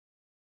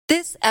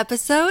This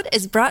episode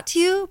is brought to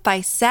you by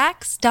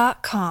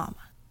Sax.com.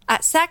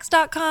 At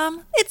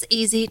Sax.com, it's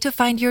easy to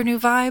find your new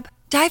vibe.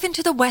 Dive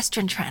into the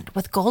Western trend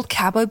with gold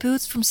cowboy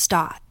boots from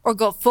Stott, or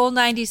go full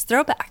 90s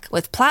throwback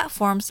with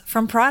platforms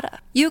from Prada.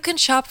 You can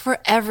shop for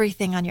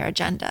everything on your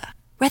agenda,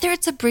 whether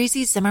it's a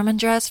breezy Zimmermann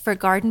dress for a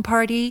garden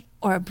party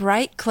or a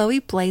bright Chloe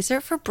blazer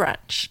for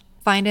brunch.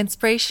 Find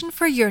inspiration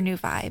for your new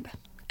vibe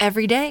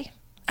every day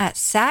at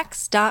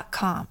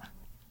Sax.com.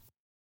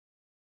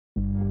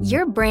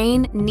 Your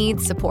brain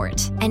needs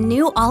support, and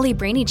new Ollie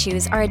Brainy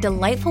Chews are a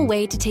delightful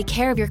way to take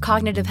care of your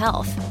cognitive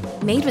health.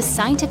 Made with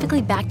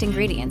scientifically backed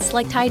ingredients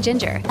like Thai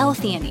ginger,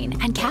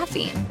 L-theanine, and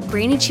caffeine,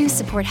 Brainy Chews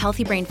support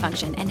healthy brain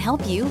function and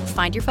help you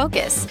find your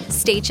focus,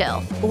 stay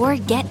chill, or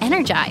get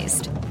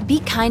energized.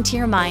 Be kind to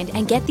your mind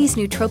and get these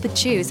nootropic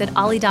chews at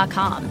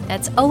ollie.com.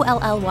 That's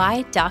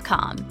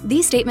OLLY.com.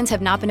 These statements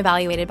have not been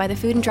evaluated by the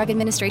Food and Drug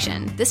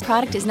Administration. This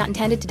product is not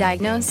intended to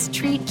diagnose,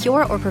 treat,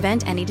 cure, or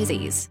prevent any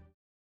disease.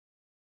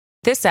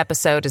 This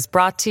episode is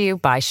brought to you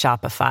by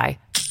Shopify.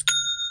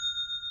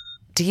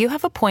 Do you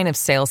have a point of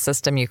sale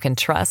system you can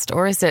trust,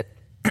 or is it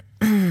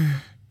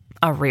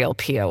a real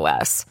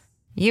POS?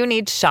 You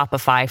need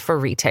Shopify for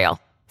retail.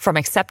 From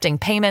accepting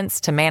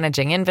payments to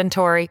managing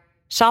inventory,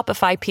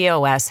 Shopify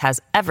POS has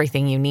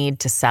everything you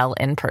need to sell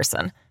in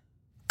person.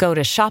 Go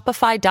to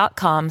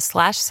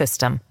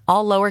shopify.com/system,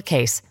 all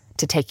lowercase,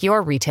 to take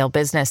your retail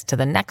business to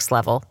the next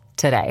level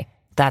today.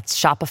 That's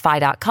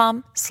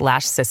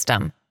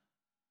shopify.com/system.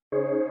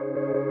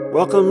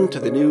 Welcome to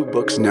the New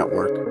Books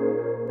Network.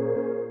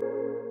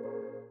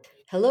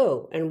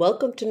 Hello, and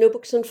welcome to New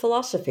Books in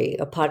Philosophy,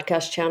 a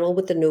podcast channel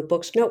with the New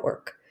Books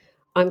Network.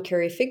 I'm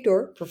Carrie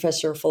Figdor,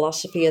 professor of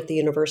philosophy at the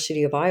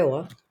University of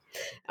Iowa.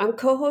 I'm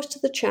co-host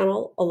of the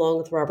channel along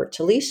with Robert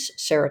Talisse,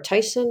 Sarah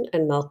Tyson,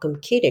 and Malcolm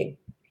Keating.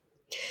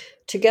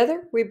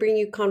 Together, we bring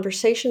you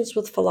conversations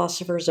with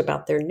philosophers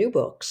about their new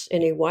books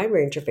in a wide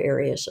range of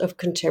areas of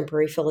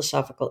contemporary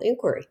philosophical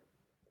inquiry.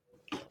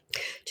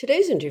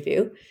 Today's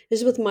interview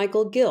is with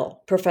Michael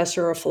Gill,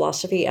 professor of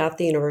philosophy at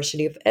the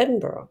University of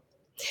Edinburgh.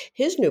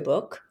 His new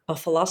book, A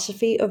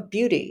Philosophy of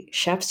Beauty,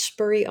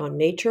 Shaftesbury on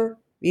Nature,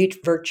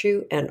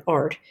 Virtue, and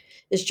Art,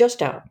 is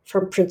just out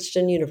from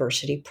Princeton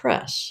University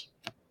Press.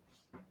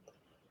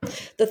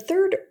 The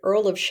third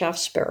Earl of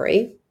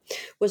Shaftesbury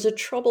was a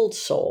troubled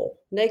soul,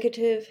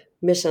 negative,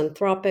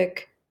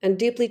 misanthropic, and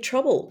deeply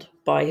troubled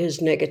by his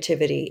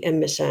negativity and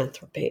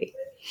misanthropy.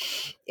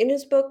 In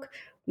his book,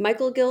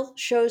 Michael Gill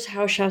shows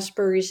how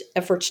Shaftesbury's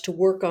efforts to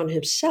work on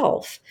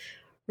himself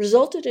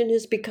resulted in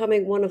his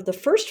becoming one of the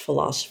first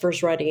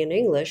philosophers writing in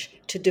English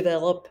to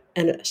develop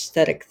an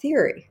aesthetic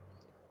theory.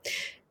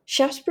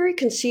 Shaftesbury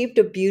conceived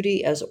of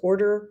beauty as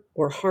order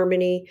or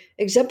harmony,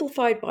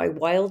 exemplified by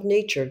wild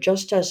nature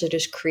just as it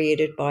is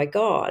created by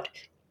God,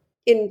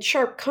 in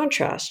sharp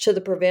contrast to the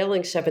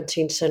prevailing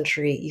 17th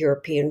century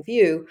European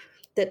view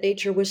that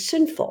nature was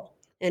sinful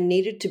and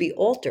needed to be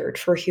altered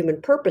for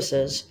human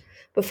purposes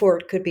before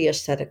it could be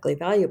aesthetically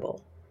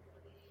valuable.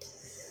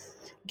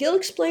 Gill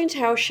explains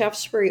how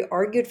Shaftesbury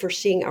argued for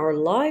seeing our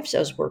lives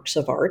as works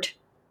of art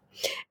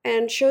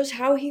and shows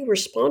how he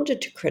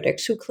responded to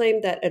critics who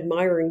claimed that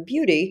admiring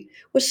beauty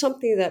was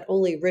something that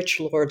only rich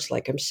lords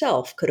like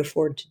himself could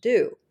afford to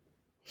do.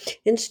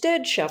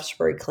 Instead,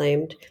 Shaftesbury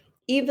claimed,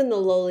 even the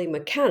lowly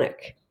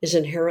mechanic is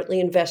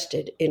inherently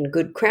invested in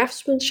good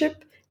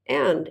craftsmanship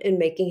and in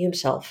making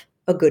himself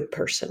a good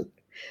person.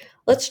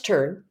 Let's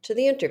turn to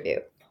the interview.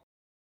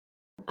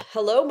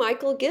 Hello,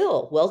 Michael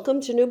Gill. Welcome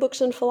to New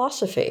Books in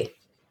Philosophy.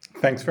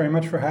 Thanks very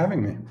much for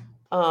having me.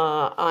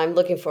 I'm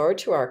looking forward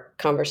to our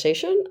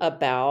conversation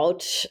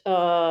about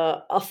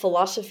A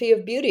Philosophy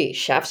of Beauty,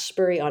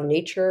 Shaftesbury on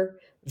Nature,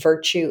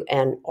 Virtue,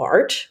 and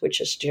Art,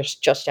 which is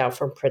just out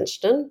from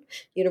Princeton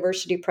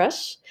University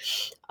Press.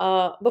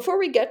 Before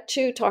we get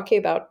to talking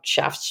about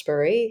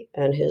Shaftesbury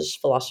and his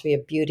philosophy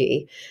of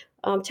beauty,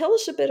 tell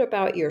us a bit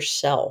about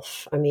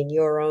yourself. I mean,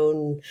 your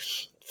own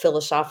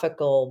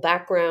philosophical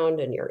background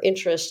and your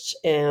interests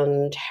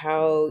and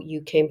how you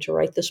came to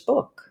write this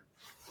book.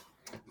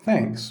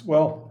 Thanks.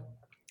 Well,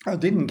 I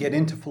didn't get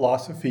into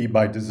philosophy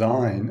by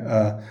design.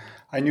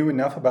 I knew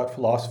enough about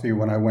philosophy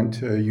when I went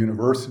to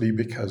university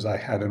because I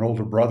had an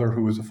older brother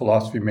who was a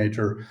philosophy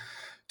major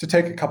to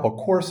take a couple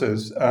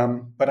courses,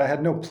 but I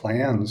had no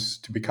plans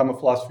to become a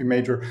philosophy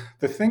major.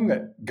 The thing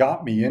that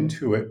got me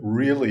into it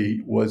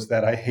really was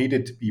that I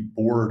hated to be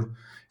bored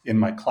in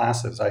my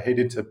classes. I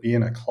hated to be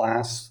in a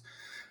class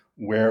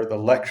where the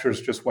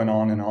lectures just went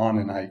on, and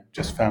I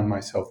just found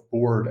myself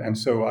bored. And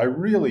so I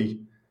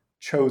really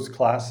chose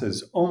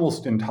classes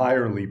almost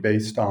entirely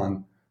based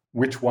on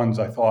which ones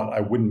I thought I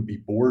wouldn't be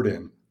bored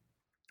in.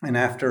 And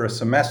after a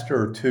semester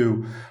or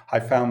two, I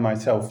found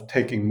myself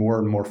taking more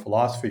and more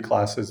philosophy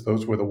classes.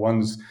 Those were the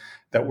ones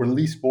that were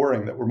least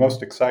boring, that were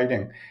most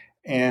exciting.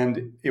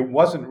 And it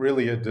wasn't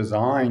really a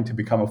design to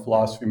become a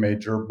philosophy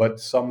major, but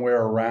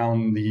somewhere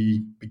around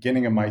the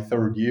beginning of my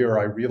third year,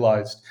 I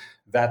realized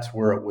that's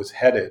where it was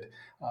headed,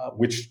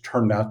 which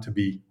turned out to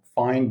be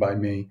fine by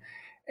me.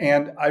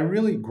 And I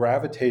really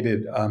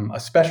gravitated,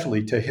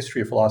 especially to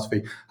history of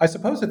philosophy. I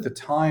suppose at the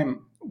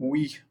time,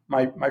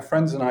 my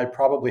friends and I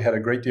probably had a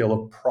great deal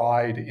of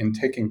pride in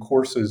taking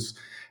courses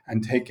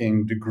and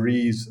taking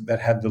degrees that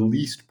had the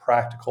least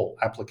practical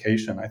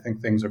application. I think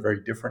things are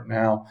very different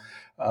now.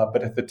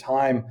 But at the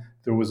time,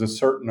 there was a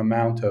certain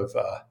amount of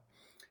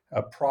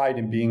pride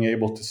in being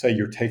able to say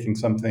you're taking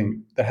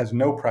something that has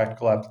no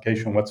practical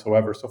application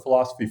whatsoever. So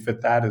philosophy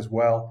fit that as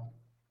well.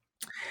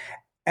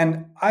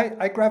 And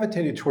I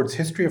gravitated towards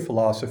history of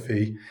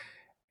philosophy.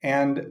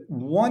 And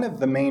one of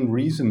the main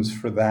reasons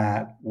for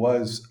that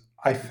was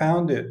I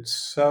found it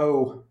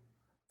so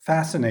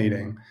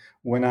fascinating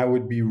when I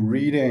would be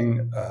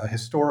reading a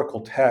historical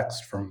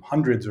text from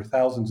hundreds or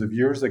thousands of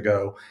years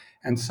ago,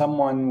 and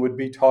someone would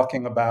be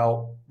talking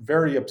about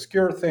very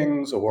obscure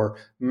things or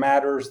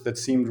matters that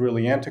seemed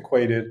really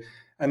antiquated,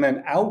 and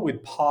then out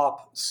would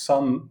pop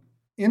some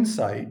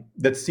insight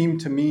that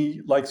seemed to me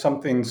like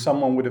something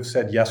someone would have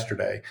said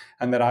yesterday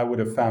and that I would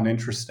have found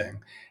interesting.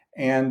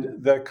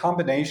 And the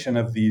combination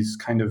of these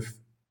kind of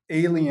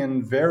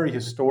alien, very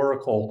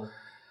historical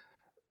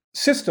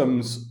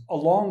systems,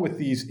 along with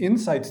these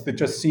insights that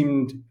just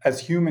seemed as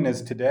human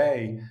as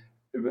today,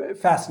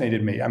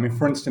 fascinated me. I mean,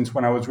 for instance,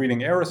 when I was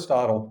reading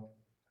Aristotle,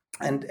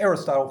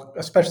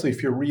 especially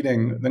if you're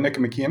reading the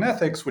Nicomachean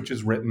Ethics, which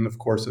is written, of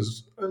course,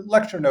 as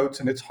lecture notes,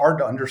 and it's hard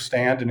to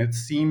understand, and it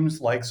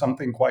seems like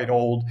something quite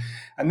old.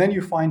 And then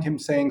you find him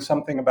saying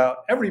something about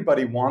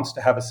everybody wants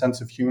to have a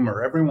sense of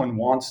humor. Everyone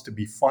wants to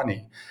be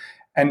funny.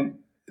 And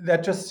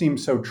that just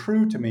seems so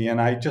true to me. And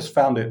I just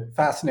found it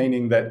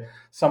fascinating that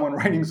someone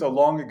writing so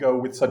long ago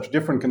with such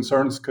different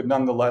concerns could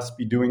nonetheless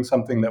be doing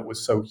something that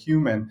was so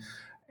human.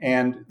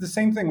 And the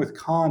same thing with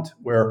Kant,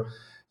 where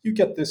you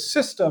get this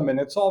system and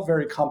it's all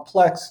very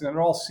complex and it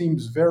all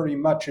seems very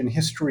much in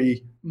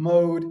history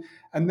mode.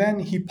 And then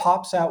he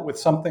pops out with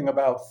something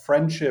about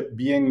friendship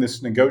being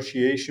this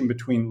negotiation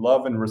between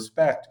love and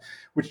respect,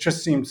 which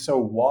just seems so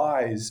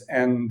wise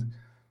and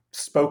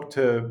spoke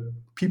to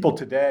people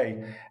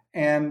today.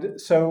 And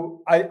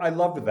so I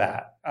loved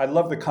that. I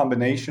love the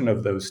combination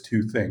of those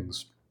two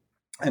things.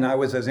 And I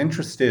was as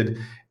interested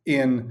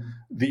in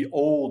the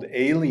old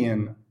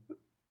alien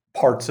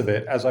parts of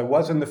it as I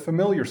was in the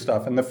familiar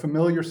stuff. And the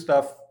familiar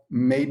stuff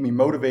made me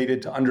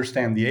motivated to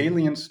understand the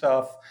alien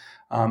stuff.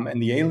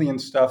 And the alien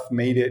stuff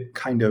made it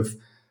kind of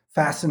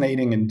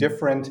fascinating and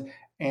different.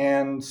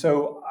 And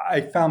so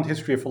I found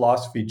history of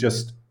philosophy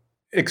just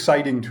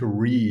exciting to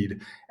read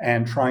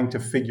and trying to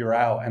figure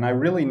out. And I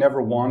really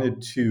never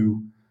wanted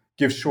to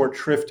give short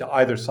shrift to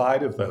either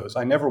side of those.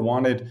 I never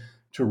wanted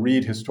to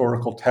read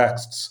historical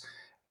texts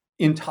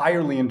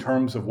entirely in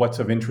terms of what's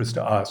of interest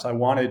to us. I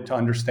wanted to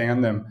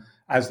understand them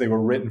as they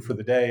were written for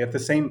the day. At the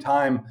same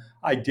time,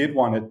 I did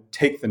want to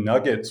take the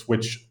nuggets,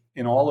 which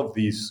in all of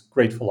these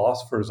great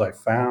philosophers I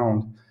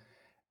found,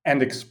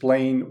 and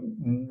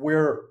explain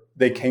where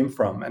they came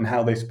from and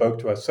how they spoke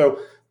to us. So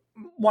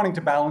wanting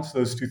to balance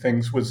those two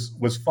things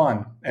was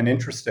fun and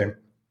interesting.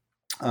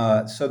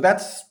 So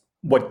that's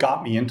what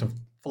got me into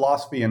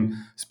philosophy and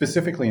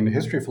specifically into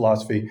history of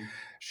philosophy.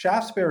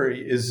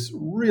 Shaftesbury is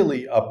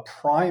really a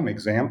prime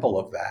example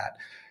of that.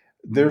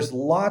 There's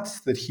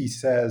lots that he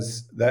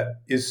says that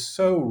is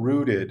so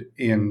rooted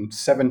in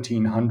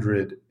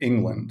 1700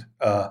 England.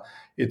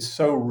 It's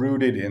so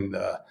rooted in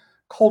the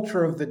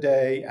culture of the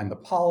day and the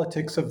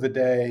politics of the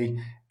day.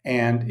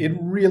 And it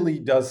really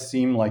does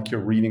seem like you're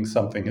reading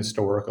something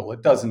historical.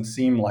 It doesn't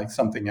seem like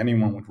something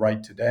anyone would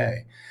write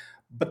today.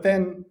 But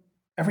then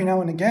every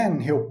now and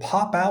again, he'll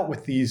pop out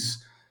with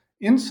these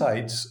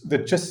insights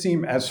that just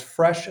seem as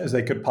fresh as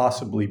they could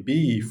possibly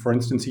be. For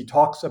instance, he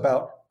talks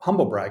about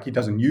humble brag. He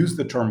doesn't use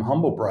the term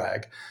humble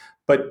brag,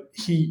 but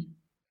he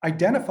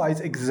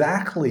identifies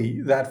exactly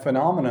that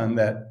phenomenon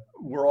that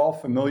we're all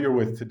familiar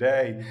with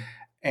today.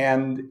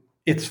 And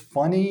it's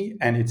funny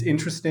and it's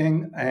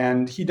interesting.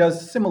 And he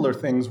does similar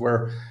things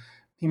where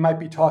he might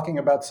be talking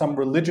about some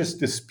religious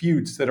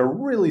disputes that are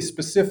really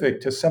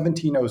specific to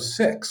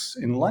 1706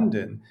 in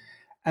London.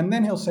 And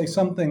then he'll say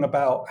something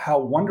about how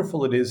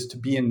wonderful it is to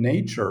be in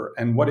nature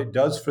and what it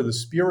does for the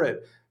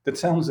spirit that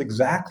sounds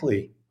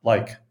exactly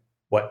like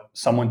what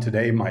someone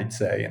today might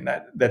say. And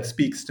that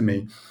speaks to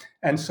me.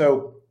 And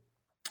so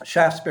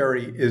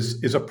Shaftesbury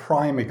is a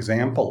prime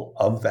example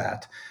of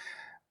that.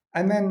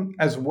 And then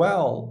as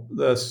well,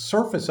 the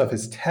surface of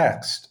his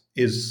text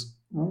is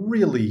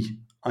really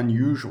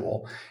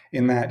unusual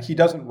in that he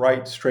doesn't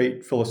write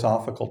straight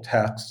philosophical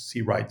texts.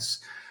 He writes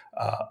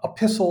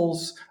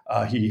epistles,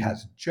 he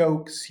has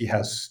jokes, he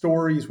has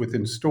stories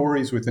within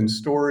stories within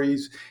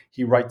stories.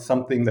 He writes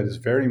something that is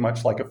very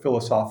much like a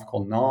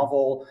philosophical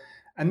novel.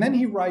 And then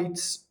he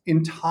writes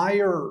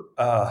entire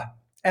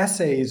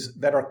essays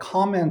that are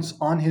comments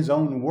on his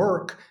own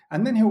work.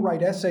 And then he'll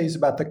write essays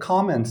about the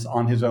comments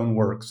on his own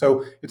work.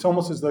 So it's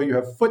almost as though you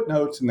have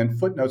footnotes and then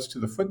footnotes to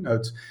the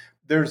footnotes.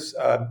 There's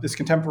this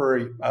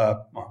contemporary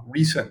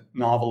recent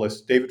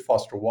novelist, David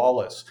Foster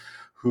Wallace,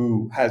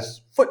 who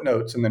has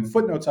footnotes and then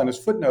footnotes on his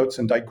footnotes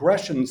and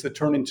digressions that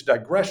turn into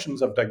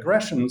digressions of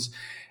digressions.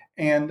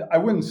 And I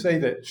wouldn't say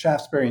that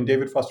Shaftesbury and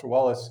David Foster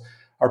Wallace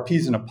are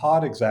peas in a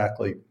pod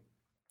exactly,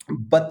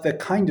 But the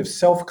kind of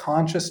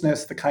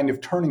self-consciousness, the kind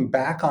of turning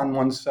back on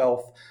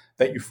oneself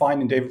that you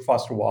find in David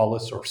Foster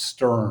Wallace or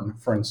Sterne,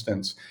 for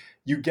instance,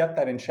 you get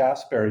that in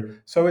Shaftesbury.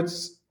 So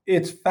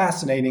it's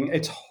fascinating.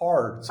 It's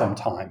hard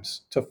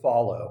sometimes to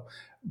follow,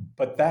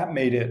 but that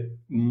made it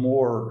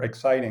more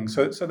exciting.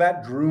 So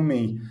that drew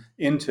me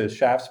into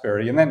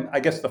Shaftesbury. And then I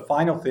guess the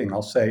final thing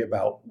I'll say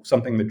about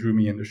something that drew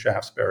me into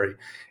Shaftesbury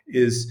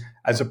is,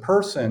 as a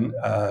person,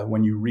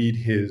 when you read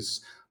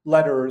his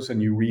letters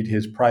and you read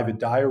his private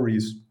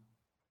diaries,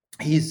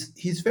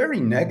 he's very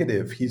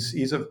negative.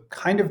 He's a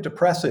kind of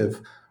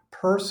depressive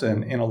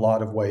person in a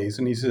lot of ways,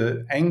 and he's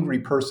an angry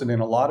person in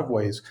a lot of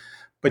ways.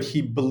 But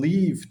he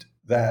believed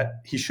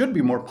that he should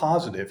be more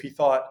positive. He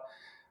thought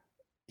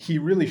he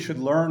really should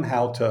learn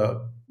how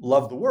to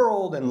love the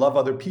world and love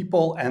other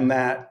people, and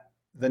that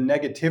the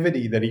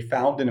negativity that he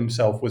found in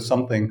himself was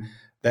something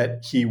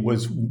that he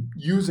was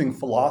using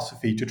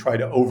philosophy to try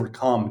to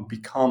overcome and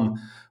become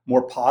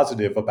more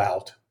positive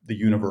about the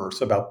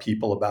universe, about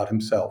people, about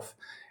himself.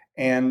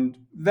 And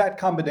that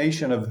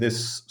combination of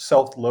this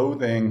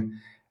self-loathing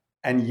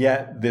and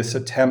yet this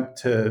attempt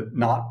to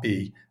not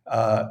be,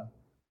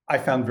 I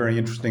found very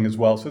interesting as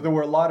well. So there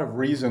were a lot of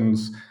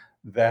reasons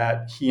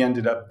that he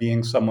ended up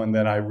being someone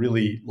that I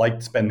really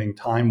liked spending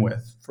time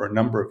with for a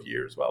number of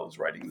years while I was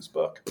writing this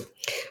book.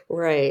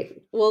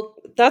 Right. Well,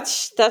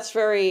 that's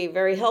very,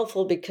 very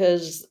helpful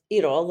because,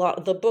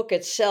 the book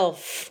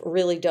itself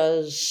really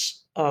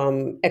does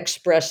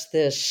express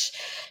this,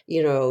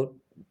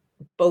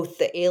 both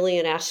the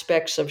alien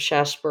aspects of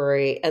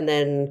Shaftesbury and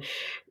then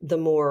the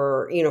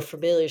more,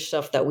 familiar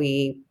stuff that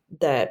we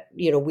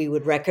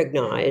would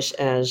recognize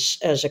as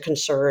a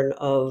concern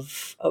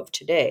of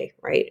today,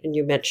 right? And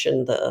you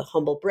mentioned the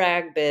humble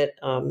brag bit,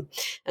 and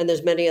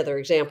there's many other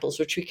examples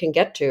which we can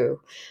get to.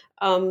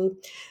 Tell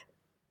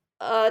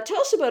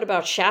us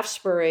about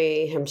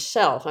Shaftesbury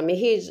himself. I mean,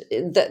 he's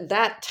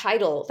that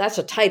title. That's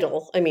a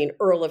title. I mean,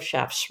 Earl of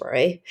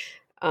Shaftesbury.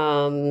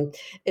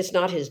 It's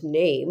not his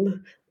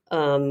name,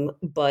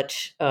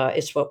 but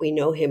it's what we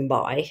know him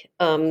by.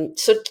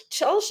 So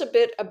tell us a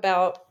bit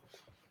about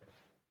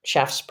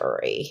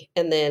Shaftesbury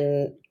and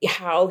then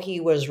how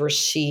he was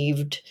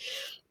received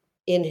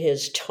in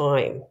his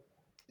time.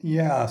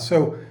 Yeah,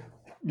 so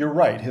you're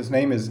right. His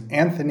name is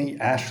Anthony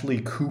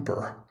Ashley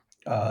Cooper.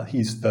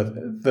 He's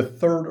the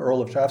third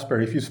Earl of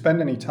Shaftesbury. If you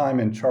spend any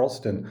time in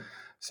Charleston,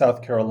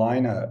 South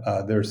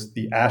Carolina, there's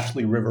the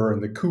Ashley River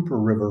and the Cooper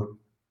River.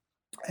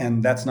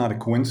 And that's not a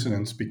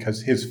coincidence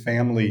because his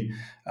family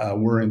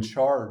were in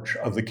charge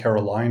of the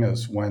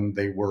Carolinas when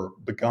they were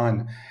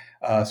begun.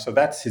 So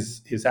that's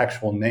his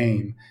actual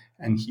name.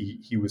 And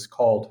he was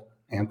called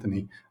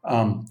Anthony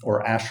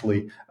or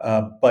Ashley,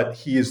 but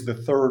he is the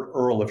third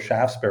Earl of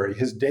Shaftesbury.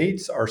 His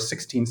dates are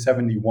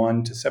 1671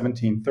 to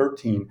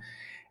 1713.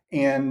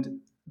 And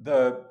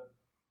the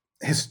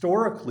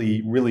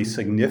historically really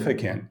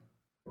significant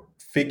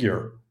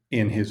figure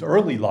in his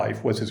early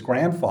life was his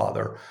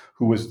grandfather,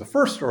 who was the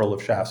first Earl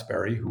of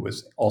Shaftesbury, who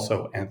was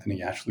also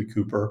Anthony Ashley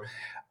Cooper,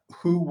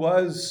 who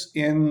was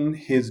in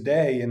his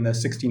day in the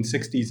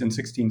 1660s and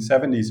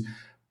 1670s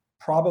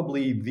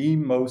probably the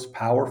most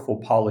powerful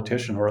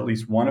politician, or at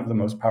least one of the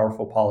most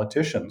powerful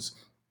politicians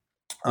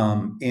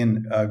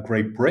in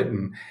Great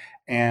Britain,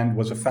 and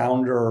was a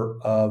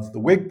founder of the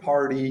Whig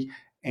Party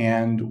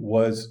and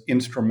was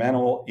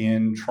instrumental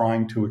in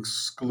trying to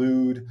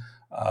exclude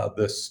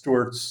the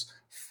Stuarts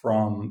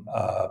from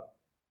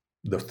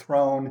the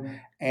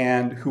throne,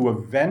 and who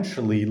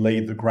eventually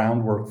laid the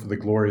groundwork for the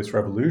Glorious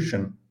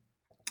Revolution.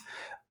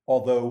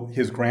 Although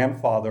his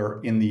grandfather,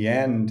 in the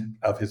end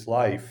of his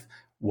life,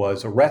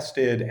 was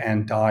arrested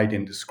and died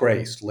in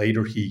disgrace.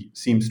 Later, he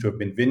seems to have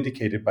been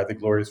vindicated by the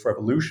Glorious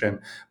Revolution,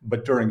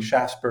 but during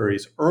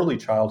Shaftesbury's early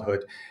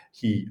childhood,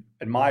 he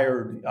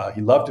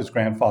he loved his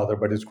grandfather,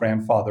 but his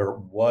grandfather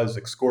was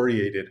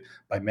excoriated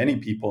by many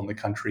people in the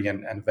country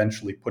and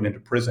eventually put into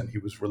prison. He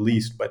was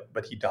released,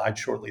 but he died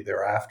shortly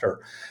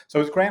thereafter. So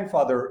his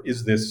grandfather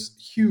is this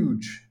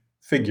huge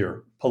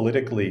figure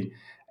politically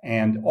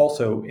and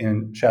also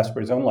in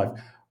Shaftesbury's own life.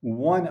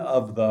 One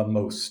of the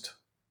most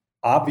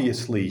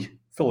obviously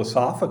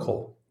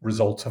philosophical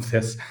results of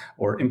this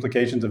or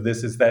implications of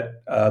this is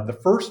that the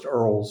first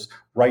Earl's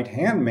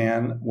right-hand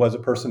man was a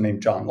person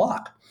named John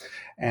Locke.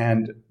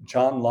 And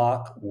John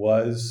Locke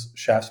was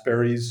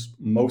Shaftesbury's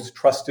most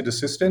trusted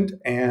assistant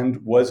and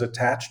was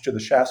attached to the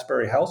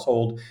Shaftesbury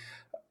household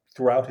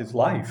throughout his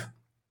life.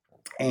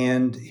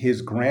 And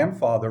his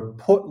grandfather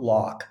put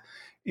Locke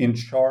in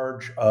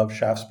charge of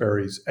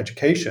Shaftesbury's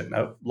education.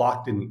 Now,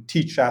 Locke didn't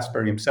teach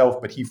Shaftesbury himself,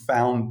 but he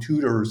found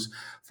tutors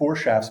for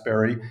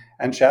Shaftesbury,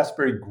 and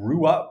Shaftesbury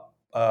grew up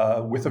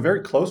with a very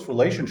close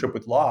relationship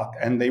with Locke,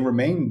 and they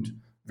remained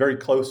very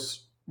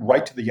close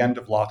right to the end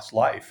of Locke's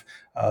life.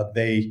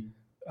 They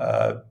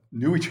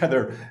knew each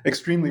other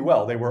extremely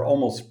well. They were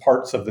almost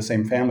parts of the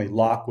same family.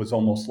 Locke was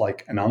almost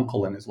like an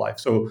uncle in his life.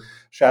 So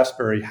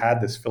Shaftesbury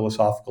had this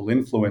philosophical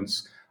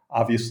influence,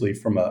 obviously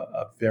from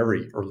a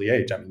very early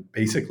age. I mean,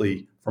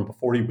 basically from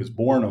before he was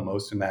born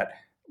almost, in that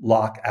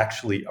Locke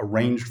actually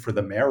arranged for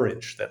the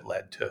marriage that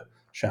led to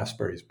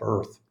Shaftesbury's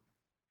birth.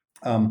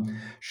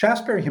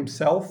 Shaftesbury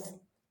himself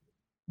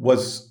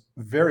was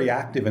very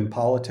active in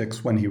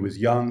politics when he was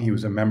young. He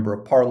was a member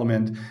of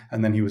Parliament,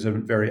 and then he was a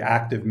very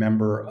active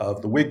member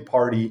of the Whig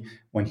Party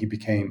when he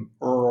became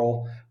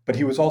Earl. But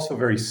he was also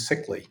very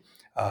sickly.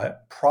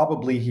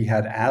 Probably he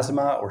had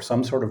asthma or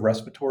some sort of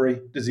respiratory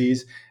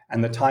disease,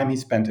 and the time he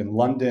spent in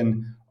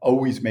London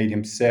always made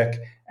him sick,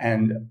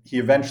 and he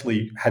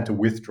eventually had to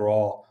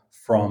withdraw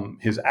from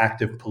his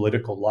active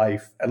political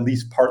life, at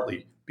least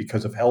partly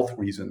because of health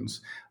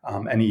reasons.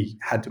 And he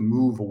had to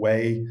move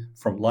away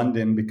from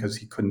London because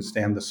he couldn't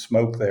stand the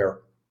smoke there.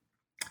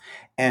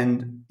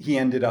 And he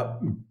ended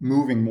up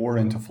moving more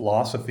into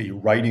philosophy,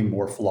 writing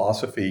more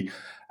philosophy,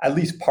 at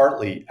least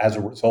partly as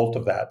a result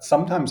of that.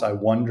 Sometimes I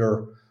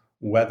wonder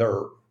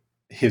whether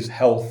his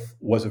health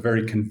was a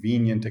very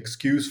convenient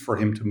excuse for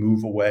him to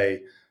move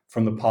away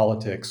from the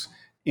politics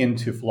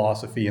into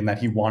philosophy, and that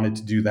he wanted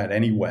to do that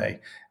anyway.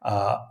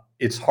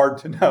 It's hard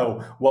to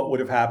know what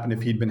would have happened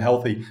if he'd been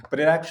healthy, but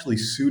it actually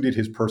suited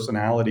his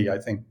personality, I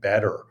think,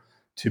 better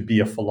to be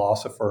a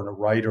philosopher and a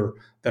writer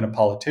than a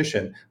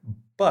politician.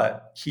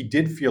 But he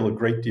did feel a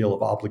great deal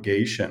of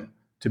obligation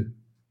to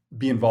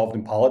be involved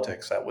in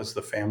politics. That was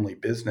the family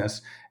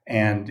business.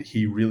 And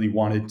he really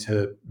wanted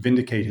to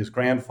vindicate his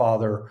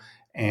grandfather.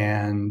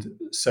 And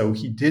so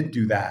he did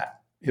do that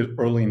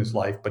early in his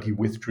life, but he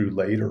withdrew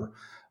later.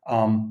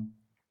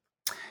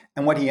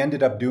 And what he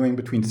ended up doing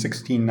between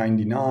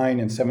 1699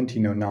 and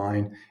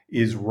 1709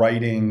 is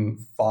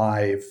writing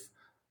 5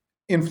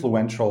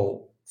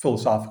 influential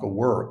philosophical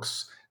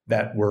works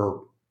that were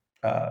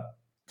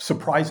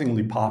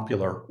surprisingly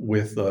popular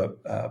with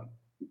the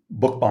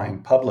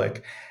book-buying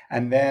public.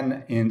 And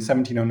then in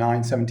 1709,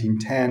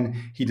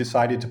 1710, he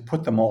decided to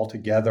put them all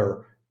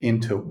together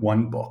into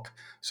one book.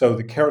 So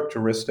the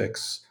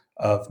characteristics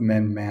of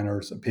Men,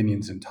 Manners,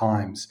 Opinions, and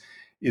Times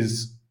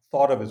is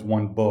thought of as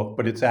one book,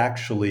 but it's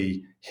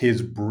actually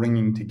his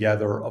bringing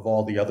together of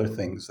all the other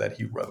things that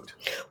he wrote.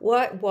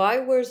 Why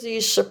were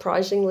these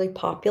surprisingly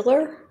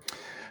popular?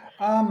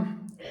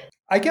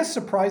 I guess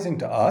surprising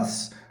to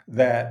us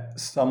that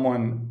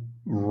someone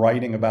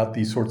writing about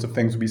these sorts of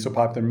things would be so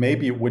popular.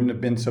 Maybe it wouldn't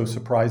have been so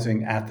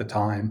surprising at the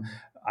time.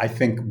 I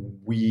think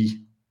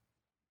we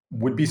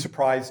would be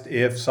surprised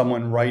if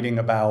someone writing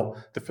about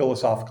the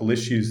philosophical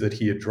issues that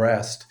he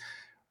addressed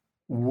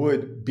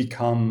would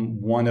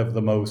become one of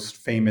the most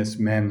famous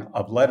men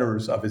of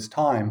letters of his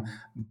time.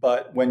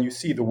 But when you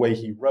see the way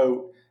he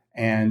wrote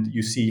and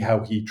you see how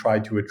he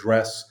tried to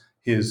address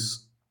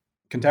his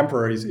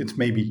contemporaries, it's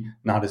maybe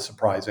not as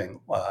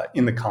surprising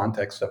in the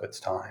context of its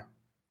time.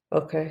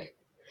 Okay.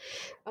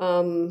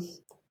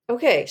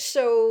 Okay.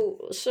 So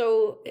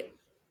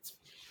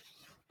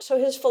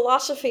his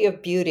philosophy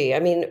of beauty, I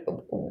mean,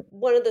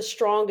 one of the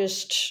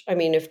strongest, I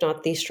mean, if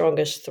not the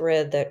strongest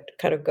thread that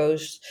kind of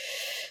goes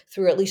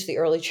through at least the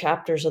early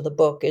chapters of the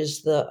book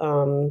is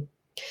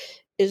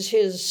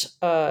his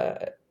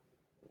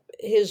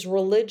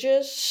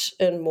religious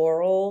and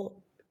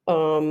moral,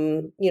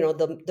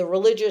 the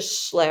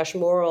religious /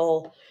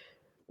 moral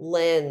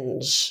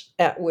lens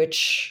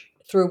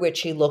through which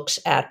he looks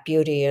at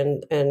beauty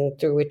and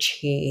through which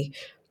he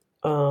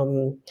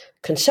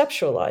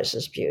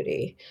conceptualizes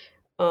beauty.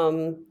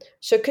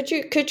 So could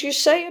you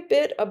say a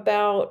bit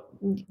about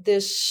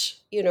this,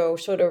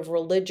 sort of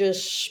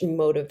religious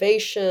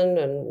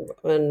motivation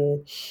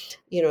and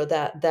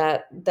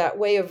that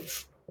way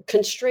of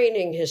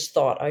constraining his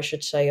thought, I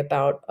should say,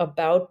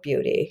 about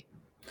beauty?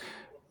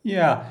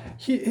 Yeah,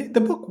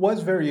 the book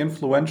was very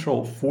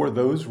influential for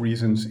those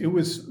reasons. It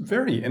was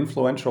very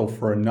influential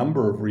for a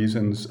number of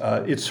reasons.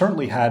 It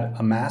certainly had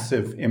a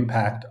massive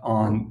impact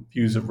on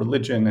views of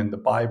religion and the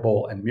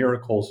Bible and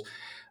miracles.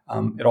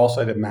 It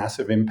also had a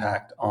massive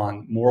impact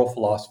on moral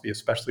philosophy,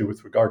 especially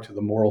with regard to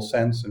the moral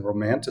sense and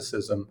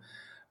romanticism.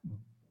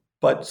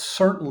 But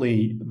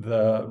certainly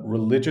the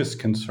religious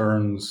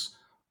concerns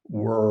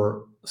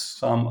were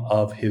some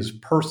of his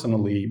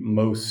personally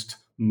most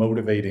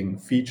motivating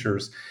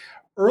features.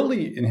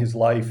 Early in his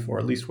life, or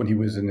at least when he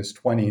was in his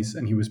 20s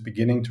and he was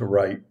beginning to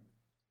write,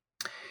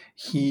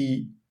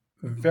 he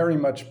very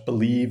much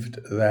believed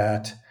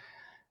that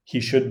he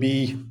should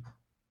be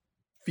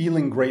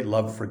feeling great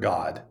love for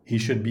God. He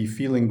should be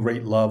feeling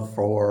great love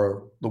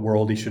for the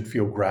world. He should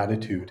feel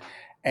gratitude.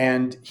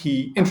 And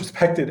he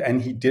introspected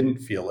and he didn't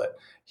feel it.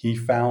 He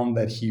found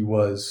that he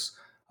was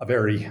a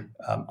very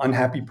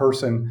unhappy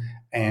person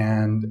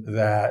and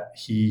that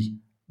he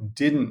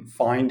didn't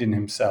find in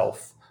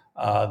himself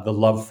the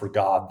love for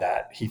God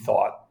that he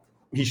thought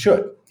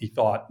he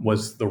thought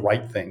was the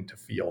right thing to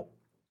feel.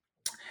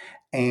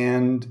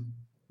 And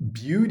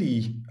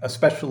beauty,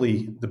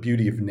 especially the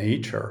beauty of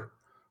nature,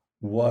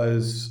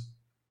 was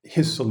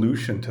his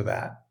solution to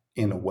that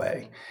in a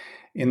way,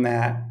 in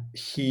that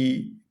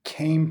he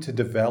came to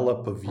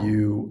develop a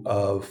view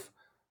of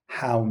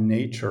how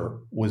nature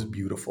was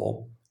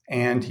beautiful.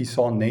 And he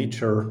saw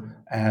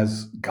nature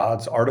as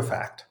God's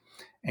artifact.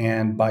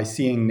 And by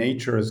seeing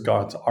nature as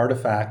God's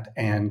artifact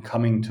and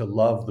coming to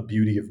love the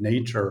beauty of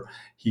nature,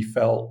 he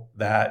felt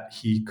that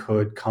he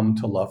could come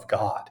to love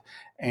God.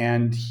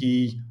 And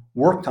he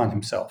worked on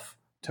himself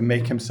to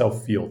make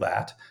himself feel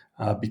that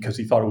because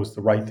he thought it was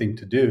the right thing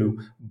to do.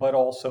 But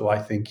also, I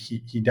think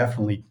he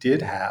definitely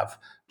did have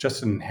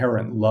just an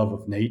inherent love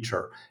of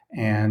nature.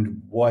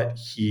 And what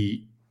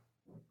he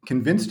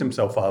convinced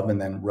himself of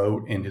and then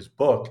wrote in his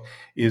book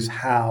is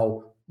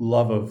how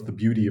love of the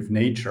beauty of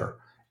nature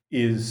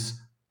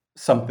is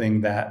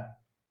something that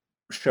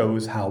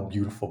shows how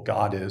beautiful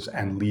God is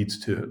and leads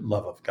to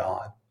love of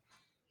God.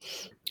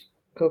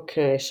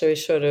 Okay, so he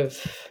sort of,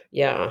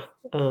 yeah.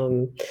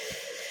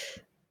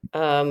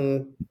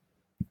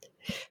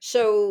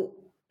 So,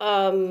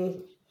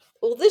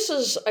 well, this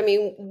is, I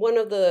mean, one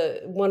of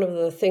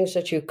the things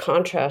that you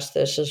contrast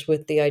this is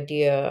with the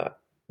idea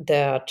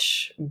that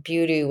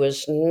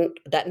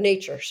that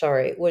nature,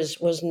 sorry,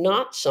 was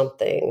not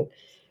something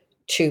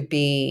to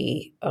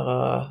be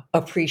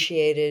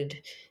appreciated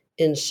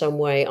in some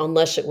way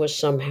unless it was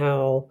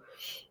somehow,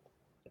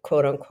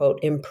 quote unquote,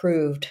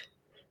 improved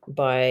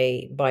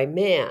by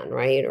man,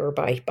 right, or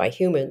by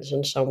humans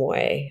in some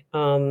way.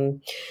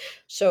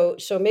 So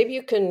maybe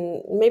you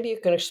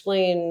can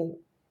explain.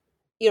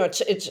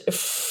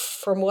 It's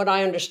from what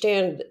I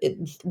understand,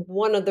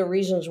 one of the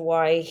reasons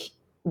why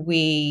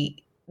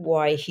he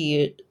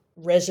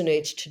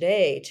resonates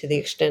today to the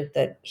extent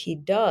that he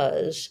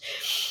does.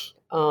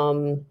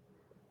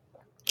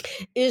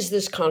 Is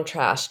this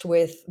contrast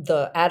with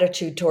the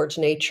attitude towards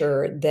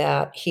nature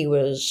that he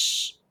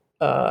was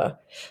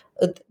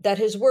that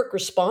his work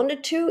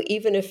responded to,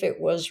 even if it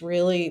was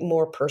really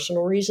more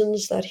personal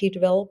reasons that he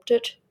developed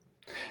it?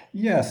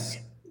 Yes,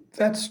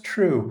 that's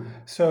true.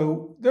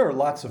 So there are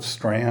lots of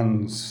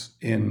strands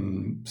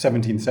in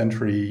 17th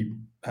century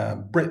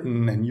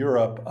Britain and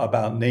Europe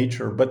about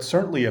nature, but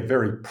certainly a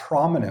very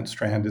prominent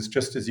strand is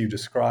just as you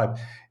described,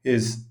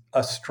 is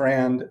a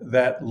strand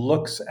that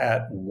looks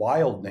at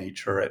wild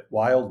nature, at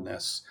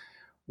wildness,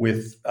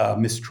 with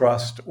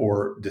mistrust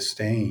or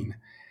disdain.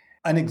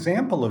 An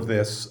example of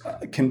this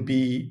can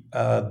be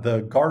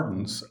the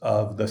gardens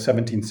of the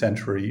 17th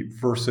century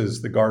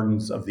versus the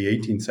gardens of the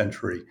 18th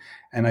century.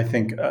 And I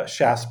think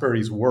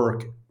Shaftesbury's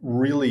work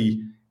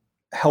really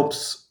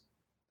helps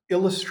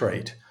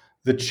illustrate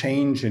the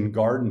change in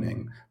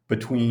gardening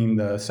between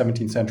the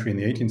 17th century and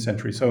the 18th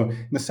century. So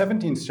in the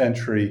 17th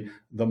century,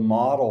 the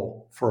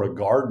model for a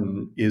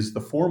garden is the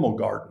formal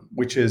garden,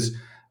 which is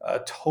a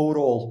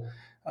total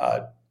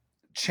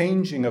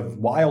changing of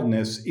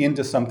wildness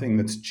into something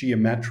that's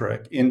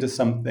geometric, into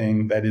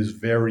something that is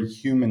very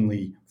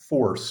humanly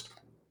forced.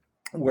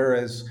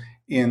 Whereas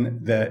in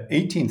the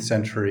 18th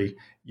century,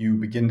 you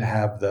begin to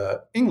have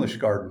the English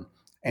garden,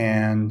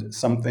 and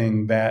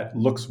something that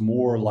looks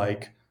more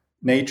like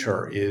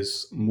nature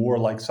is more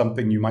like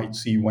something you might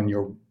see when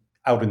you're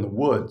out in the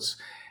woods.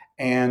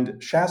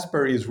 And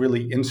Shaftesbury is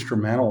really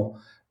instrumental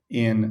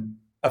in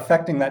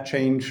affecting that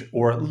change,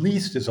 or at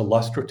least is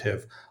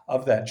illustrative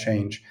of that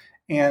change.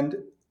 And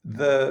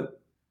the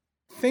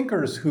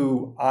thinkers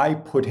who I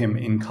put him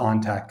in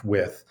contact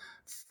with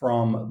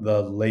from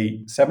the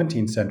late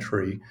 17th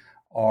century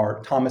are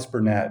Thomas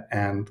Burnet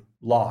and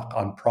Locke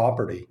on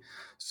property.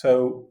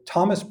 So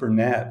Thomas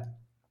Burnet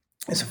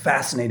is a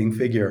fascinating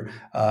figure,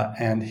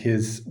 and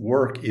his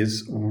work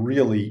is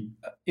really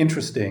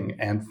interesting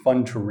and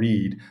fun to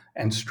read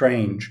and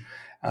strange.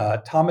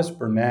 Thomas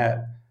Burnet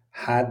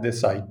had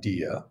this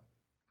idea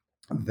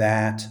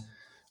that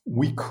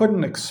we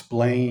couldn't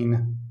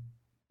explain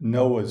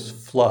Noah's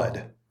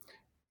flood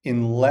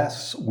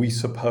unless we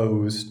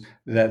supposed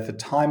that at the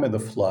time of the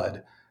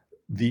flood,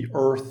 the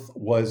earth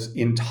was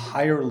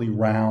entirely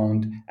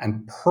round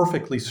and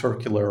perfectly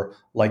circular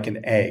like an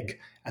egg,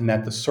 and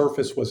that the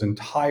surface was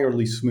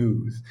entirely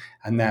smooth,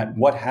 and that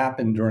what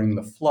happened during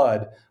the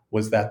flood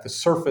was that the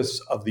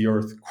surface of the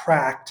earth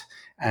cracked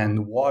and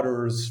the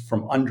waters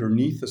from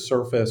underneath the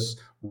surface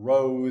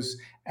rose,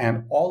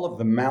 and all of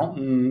the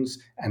mountains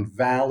and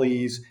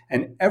valleys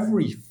and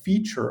every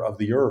feature of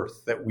the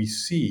earth that we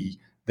see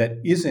that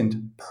isn't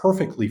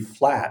perfectly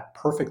flat,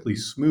 perfectly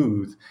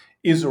smooth,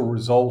 is a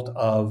result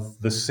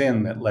of the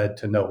sin that led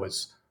to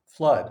Noah's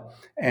flood.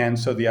 And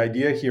so the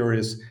idea here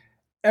is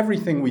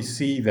everything we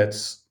see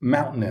that's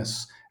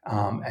mountainous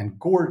and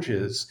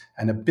gorges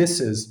and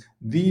abysses,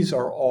 these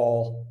are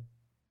all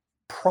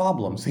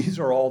problems. These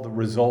are all the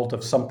result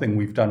of something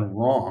we've done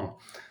wrong.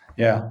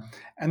 Yeah.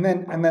 And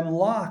then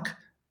Locke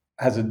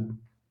has a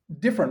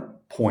different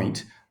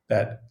point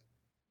that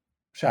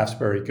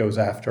Shaftesbury goes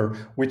after,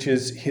 which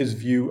is his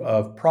view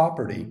of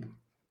property,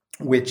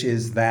 which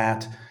is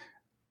that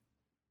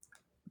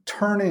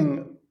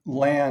turning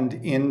land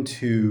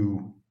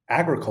into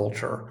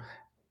agriculture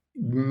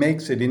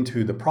makes it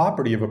into the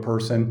property of a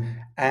person.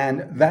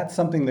 And that's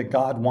something that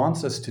God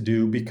wants us to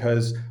do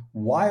because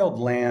wild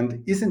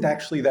land isn't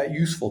actually that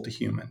useful to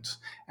humans.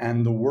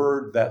 And the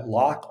word that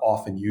Locke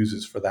often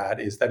uses for that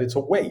is that it's a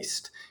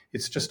waste.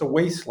 It's just a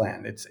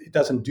wasteland. It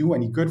doesn't do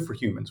any good for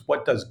humans.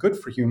 What does good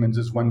for humans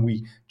is when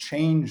we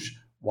change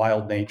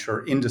wild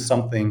nature into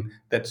something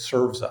that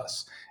serves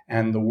us.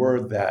 And the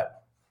word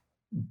that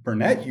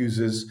Burnet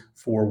uses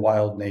for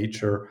wild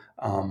nature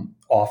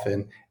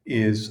often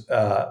is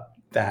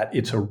that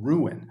it's a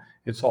ruin.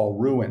 It's all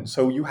ruin.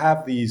 So you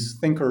have these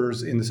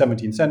thinkers in the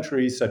 17th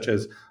century, such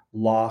as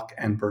Locke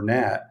and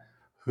Burnet,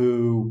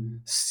 who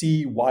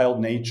see wild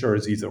nature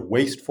as either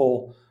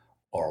wasteful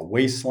or a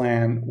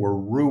wasteland or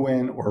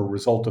ruin or a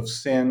result of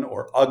sin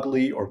or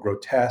ugly or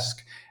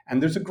grotesque.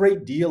 And there's a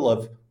great deal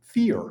of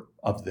fear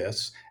of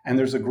this, and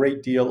there's a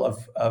great deal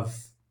of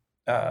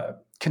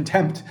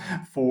contempt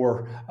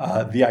for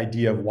the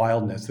idea of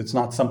wildness. It's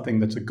not something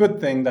that's a good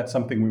thing. That's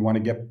something we want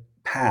to get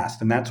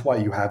past. And that's why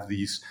you have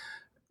these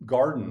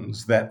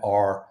gardens that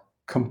are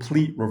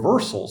complete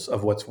reversals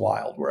of what's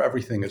wild, where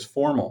everything is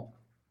formal.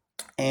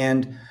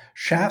 And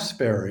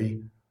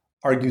Shaftesbury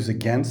argues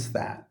against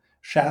that.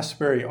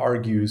 Shaftesbury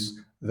argues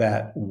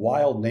that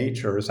wild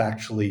nature is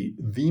actually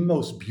the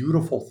most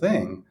beautiful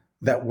thing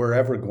that we're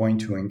ever going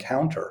to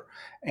encounter.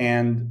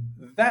 And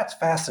that's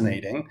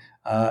fascinating.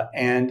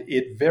 And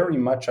it very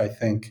much, I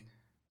think,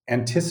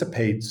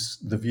 anticipates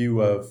the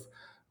view of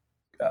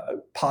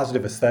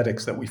positive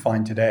aesthetics that we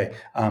find today.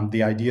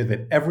 The idea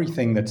that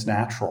everything that's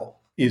natural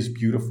is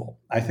beautiful.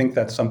 I think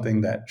that's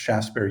something that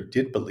Shaftesbury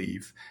did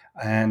believe.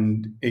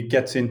 And it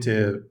gets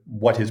into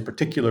what his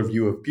particular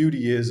view of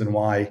beauty is and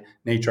why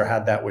nature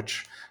had that,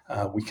 which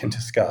we can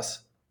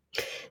discuss.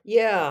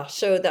 Yeah,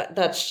 so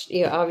that's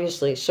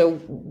obviously. So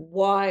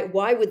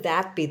why would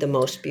that be the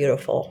most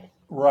beautiful?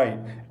 Right.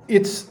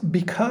 It's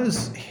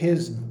because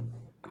his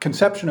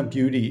conception of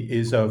beauty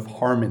is of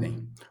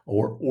harmony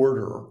or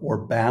order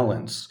or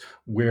balance,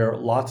 where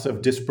lots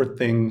of disparate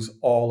things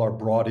all are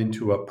brought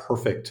into a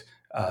perfect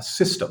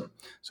system.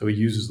 So he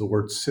uses the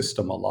word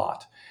system a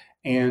lot.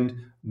 And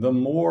the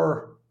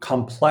more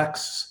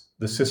complex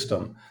the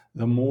system,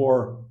 the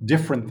more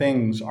different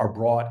things are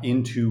brought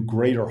into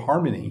greater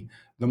harmony,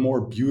 the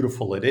more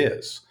beautiful it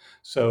is.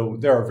 So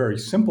there are very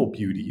simple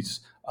beauties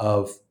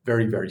of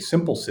very, very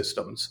simple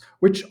systems,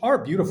 which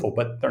are beautiful,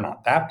 but they're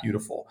not that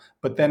beautiful.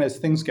 But then as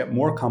things get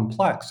more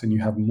complex and you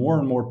have more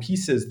and more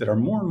pieces that are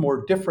more and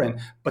more different,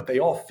 but they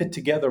all fit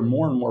together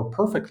more and more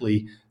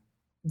perfectly,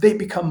 they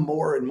become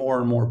more and more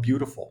and more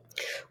beautiful.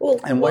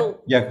 Sorry.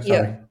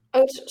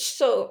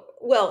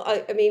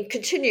 I mean,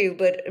 continue,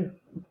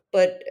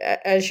 but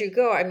as you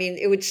go, I mean,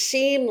 it would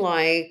seem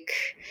like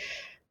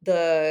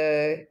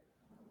the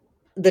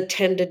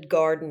tended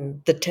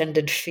garden, the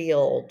tended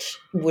field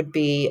would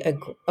be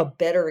a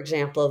better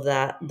example of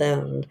that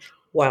than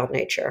wild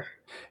nature.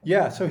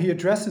 Yeah, so he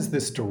addresses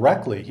this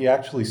directly. He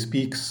actually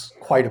speaks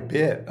quite a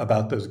bit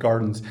about those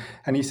gardens,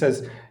 and he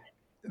says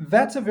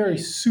that's a very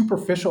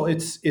superficial.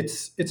 It's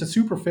a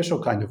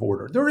superficial kind of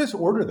order. There is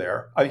order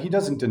there. He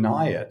doesn't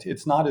deny it.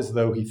 It's not as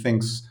though he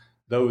thinks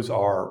those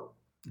are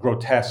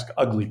grotesque,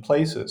 ugly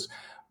places.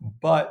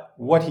 But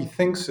what he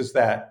thinks is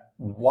that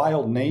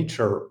wild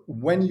nature,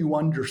 when you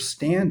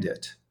understand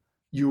it,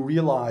 you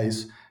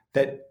realize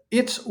that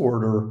its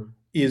order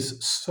is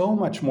so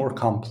much more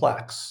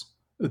complex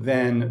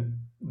than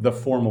the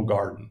formal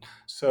garden.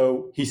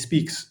 So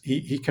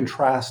he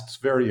contrasts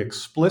very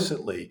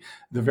explicitly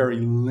the very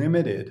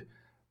limited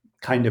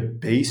kind of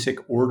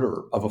basic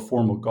order of a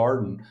formal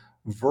garden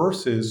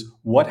versus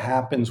what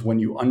happens when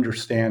you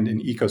understand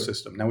an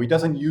ecosystem. Now, he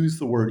doesn't use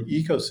the word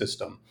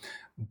ecosystem,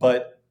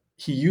 but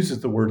he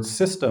uses the word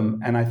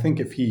system. And I think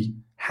if he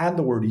had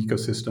the word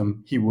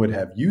ecosystem, he would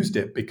have used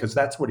it because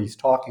that's what he's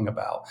talking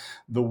about.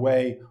 The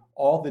way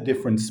all the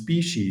different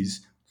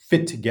species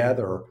fit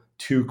together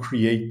to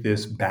create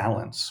this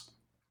balance.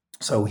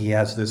 So he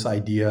has this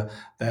idea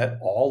that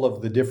all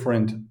of the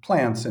different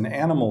plants and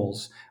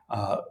animals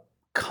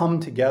come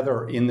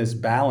together in this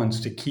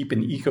balance to keep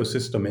an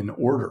ecosystem in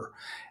order.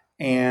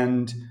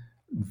 And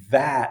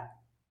that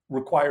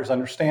requires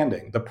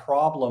understanding. The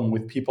problem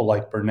with people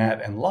like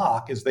Burnet and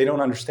Locke is they don't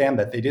understand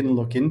that. They didn't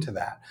look into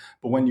that.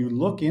 But when you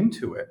look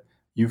into it,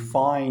 you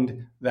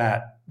find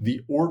that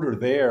the order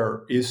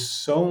there is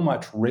so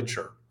much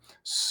richer,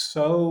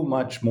 so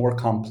much more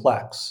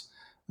complex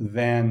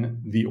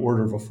than the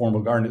order of a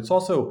formal garden. It's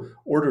also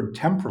ordered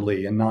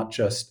temporally and not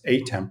just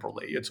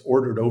atemporally. It's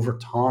ordered over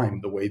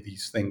time, the way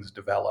these things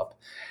develop.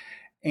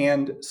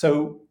 And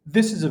so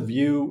this is a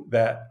view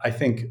that I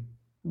think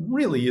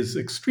really is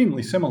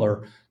extremely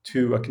similar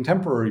to a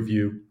contemporary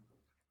view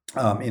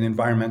in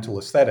environmental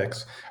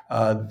aesthetics,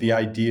 the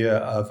idea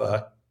of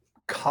a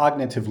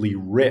cognitively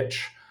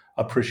rich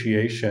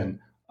appreciation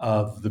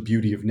of the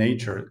beauty of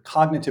nature,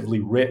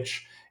 cognitively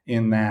rich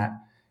in that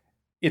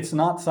it's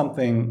not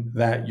something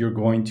that you're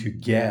going to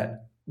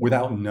get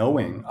without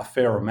knowing a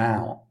fair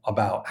amount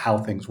about how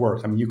things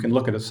work. I mean, you can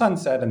look at a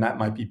sunset and that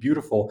might be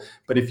beautiful,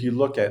 but if you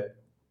look at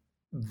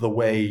the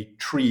way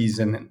trees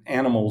and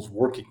animals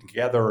working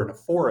together in a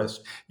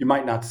forest, you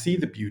might not see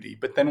the beauty.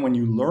 But then when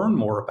you learn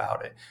more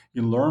about it,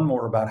 you learn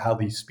more about how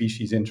these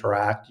species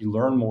interact, you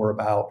learn more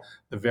about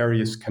the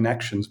various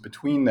connections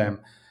between them,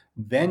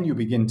 then you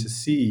begin to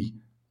see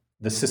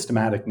the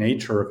systematic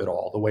nature of it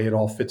all, the way it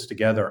all fits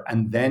together,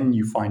 and then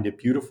you find it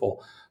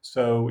beautiful.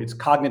 So it's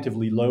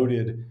cognitively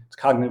loaded, it's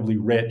cognitively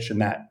rich, in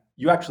that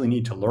you actually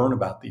need to learn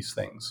about these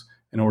things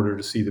in order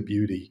to see the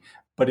beauty.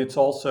 but it's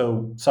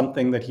also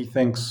something that he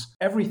thinks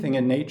everything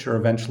in nature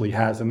eventually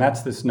has. And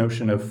that's this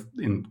notion of,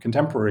 in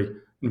contemporary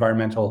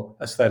environmental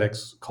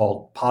aesthetics,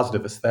 called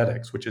positive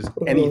aesthetics, which is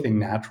anything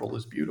natural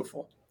is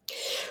beautiful.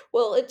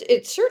 Well,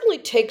 it certainly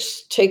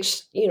takes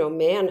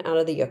man out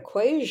of the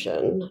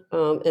equation,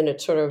 and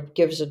it sort of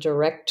gives a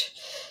direct,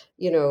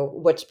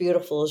 what's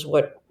beautiful is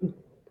what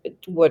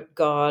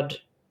God,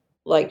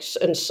 like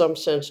in some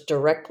sense,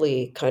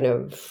 directly kind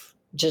of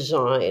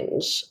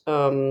designs,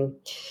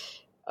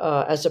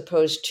 as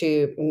opposed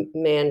to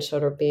man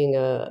sort of being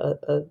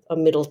a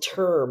middle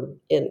term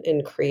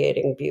in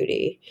creating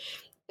beauty.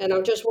 And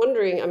I'm just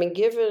wondering,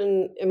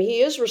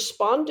 he is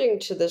responding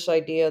to this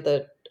idea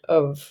that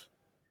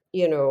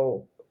you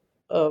know,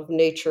 of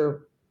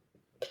nature,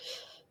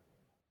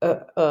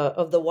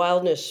 of the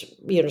wildness,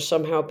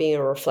 somehow being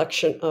a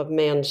reflection of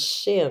man's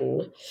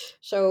sin.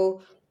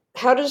 So,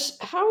 how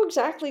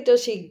exactly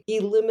does he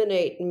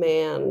eliminate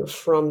man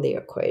from the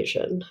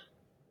equation?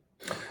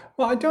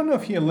 Well, I don't know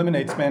if he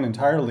eliminates man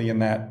entirely in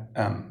that,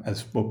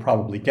 as we'll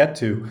probably get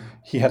to,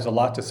 he has a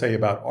lot to say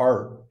about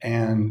art,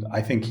 and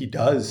I think he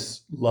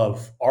does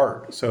love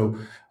art. So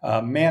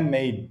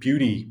man-made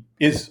beauty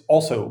is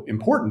also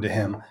important to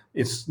him.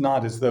 It's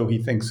not as though he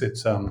thinks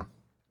it's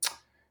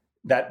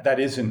that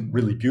isn't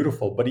really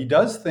beautiful, but he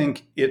does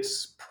think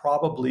it's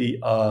probably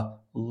a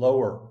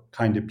lower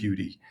kind of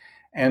beauty.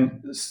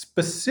 And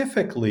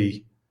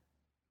specifically,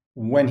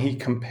 when he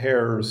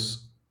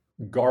compares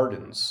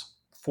gardens,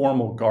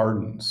 formal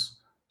gardens,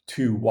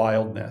 to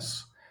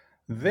wildness,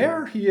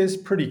 there he is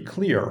pretty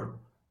clear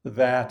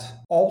that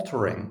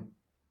altering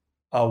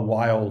a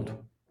wild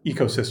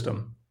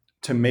ecosystem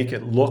to make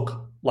it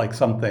look like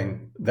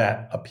something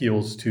that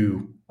appeals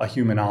to a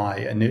human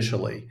eye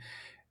initially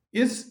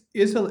is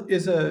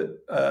a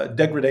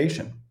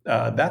degradation.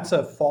 That's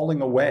a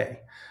falling away.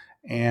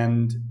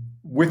 And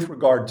with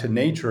regard to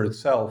nature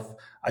itself,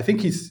 I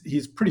think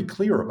he's pretty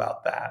clear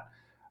about that.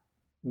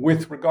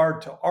 With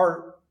regard to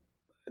art,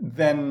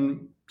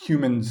 then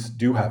humans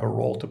do have a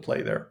role to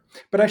play there.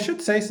 But I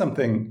should say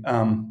something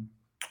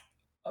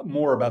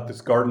more about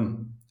this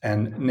garden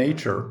and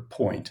nature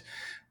point,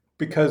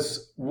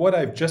 because what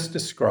I've just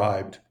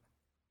described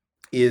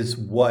is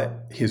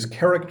what his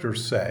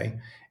characters say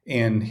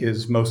in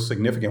his most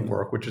significant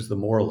work, which is The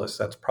Moralist.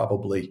 That's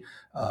probably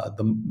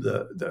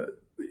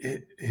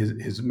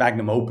his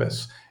magnum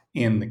opus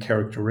in the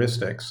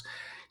characteristics.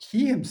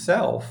 He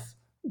himself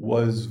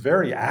was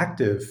very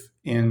active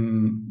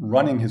in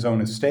running his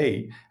own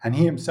estate, and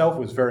he himself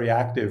was very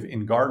active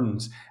in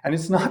gardens. And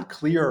it's not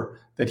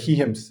clear that he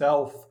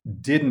himself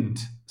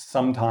didn't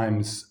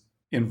sometimes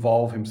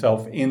involve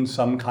himself in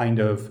some kind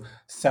of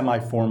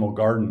semi-formal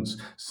gardens.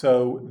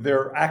 So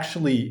there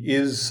actually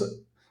is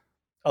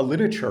a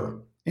literature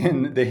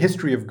in the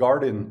history of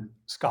garden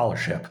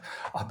scholarship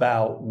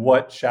about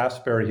what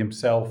Shaftesbury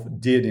himself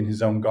did in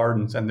his own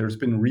gardens. And there's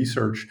been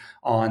research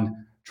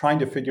on trying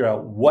to figure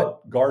out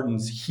what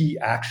gardens he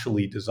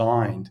actually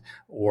designed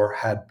or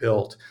had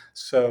built.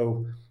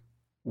 So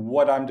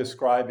what I'm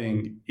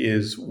describing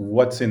is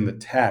what's in the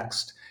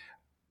text.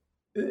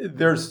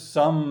 There's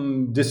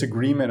some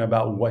disagreement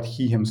about what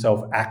he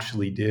himself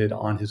actually did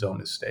on his own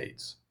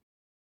estates.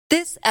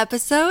 This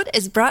episode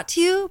is brought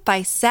to you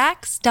by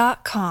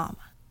Sax.com.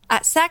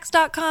 At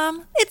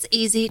Sax.com, it's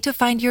easy to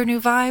find your new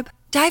vibe.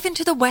 Dive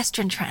into the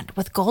Western trend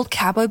with gold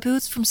cowboy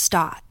boots from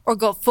Stott, or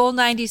go full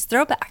 90s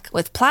throwback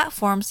with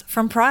platforms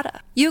from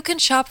Prada. You can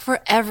shop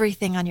for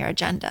everything on your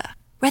agenda,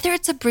 whether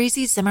it's a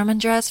breezy Zimmermann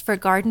dress for a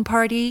garden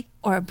party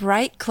or a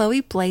bright Chloe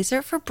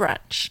blazer for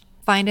brunch.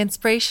 Find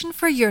inspiration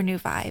for your new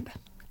vibe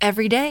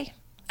every day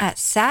at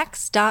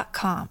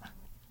Sax.com.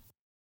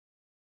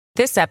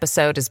 This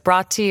episode is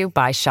brought to you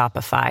by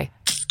Shopify.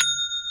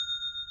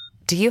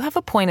 Do you have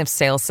a point of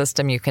sale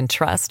system you can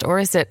trust, or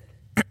is it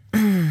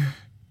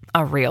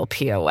a real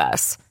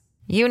POS?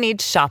 You need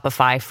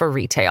Shopify for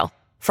retail.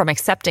 From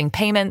accepting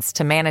payments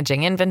to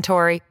managing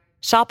inventory,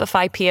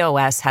 Shopify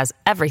POS has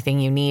everything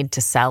you need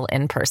to sell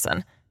in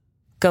person.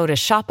 Go to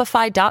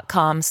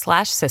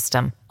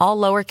shopify.com/system, all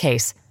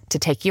lowercase, to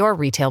take your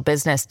retail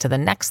business to the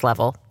next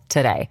level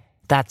today.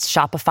 That's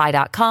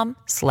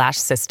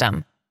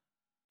shopify.com/system.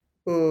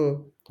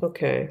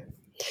 Okay.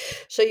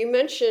 So you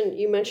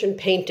mentioned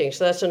painting.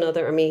 So that's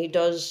another. He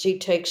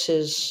takes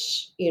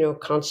his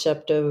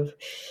concept of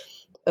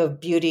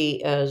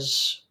beauty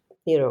as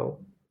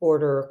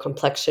order,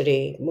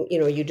 complexity.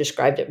 You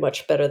described it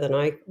much better than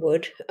I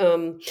would,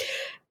 and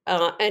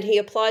he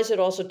applies it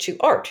also to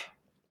art,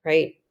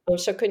 right?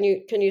 So can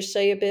you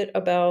say a bit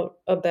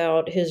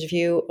about his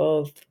view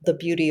of the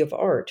beauty of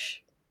art?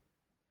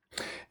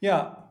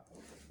 Yeah,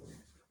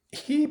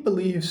 he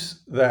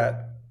believes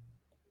that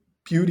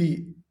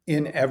beauty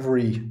in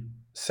every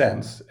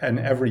sense and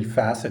every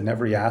facet and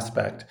every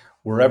aspect,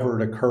 wherever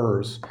it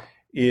occurs,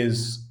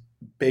 is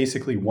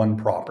basically one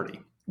property,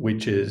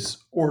 which is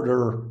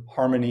order,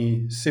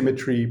 harmony,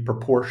 symmetry,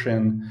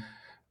 proportion,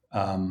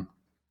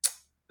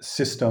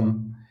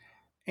 system.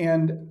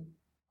 And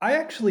I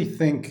actually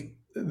think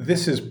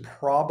this is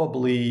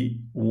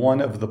probably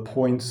one of the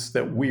points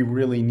that we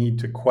really need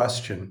to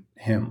question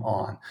him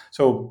on.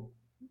 So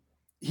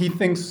he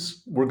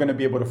thinks we're going to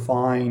be able to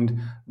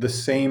find the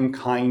same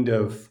kind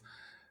of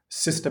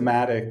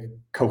systematic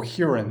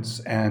coherence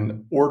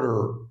and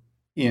order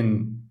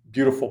in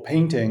beautiful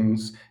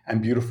paintings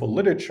and beautiful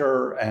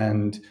literature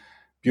and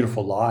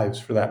beautiful lives,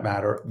 for that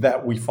matter,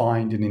 that we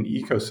find in an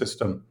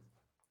ecosystem.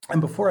 And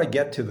before I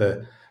get to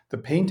the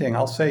painting,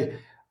 I'll say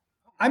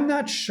I'm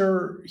not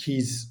sure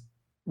he's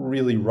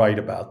really right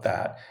about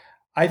that.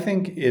 I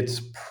think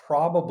it's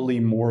probably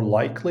more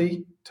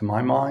likely, to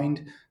my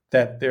mind,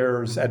 that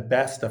there's at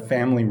best a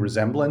family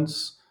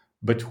resemblance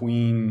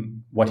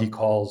between what he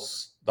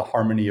calls the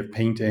harmony of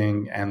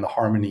painting and the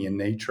harmony in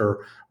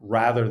nature,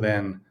 rather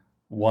than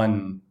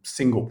one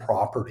single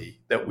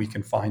property that we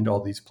can find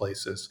all these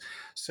places.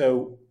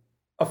 So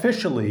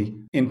officially,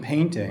 in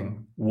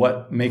painting,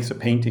 what makes a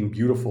painting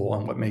beautiful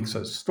and what makes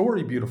a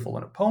story beautiful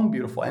and a poem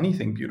beautiful,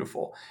 anything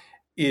beautiful,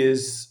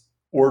 is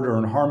order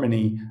and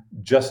harmony,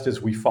 just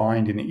as we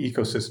find in an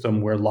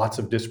ecosystem where lots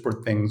of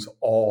disparate things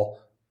all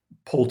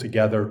pull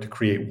together to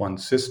create one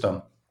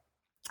system.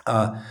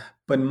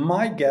 But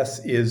my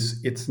guess is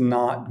it's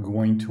not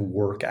going to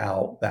work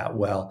out that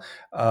well.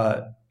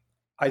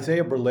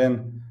 Isaiah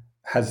Berlin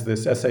has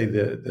this essay,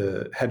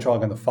 The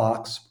Hedgehog and the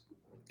Fox,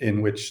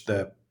 in which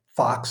the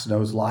fox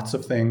knows lots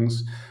of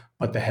things,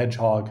 but the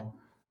hedgehog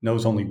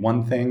knows only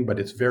one thing, but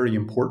it's very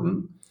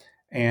important.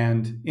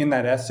 And in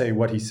that essay,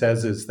 what he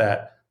says is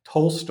that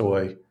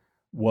Tolstoy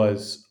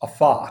was a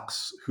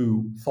fox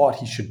who thought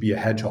he should be a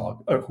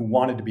hedgehog, or who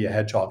wanted to be a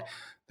hedgehog.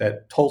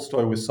 That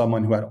Tolstoy was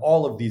someone who had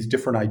all of these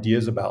different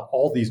ideas about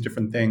all these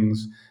different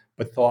things,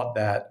 but thought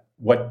that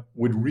what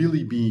would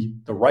really be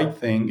the right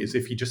thing is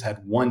if he just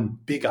had one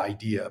big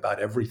idea about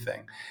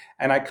everything.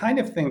 And I kind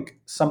of think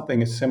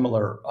something is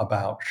similar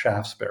about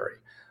Shaftesbury.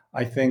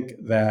 I think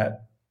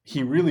that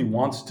he really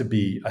wants to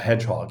be a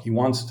hedgehog. He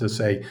wants to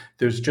say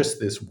there's just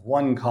this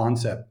one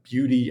concept,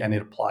 beauty, and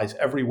it applies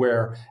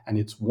everywhere, and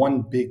it's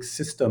one big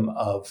system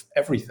of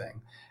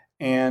everything.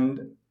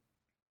 And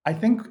I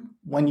think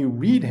when you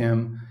read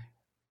him,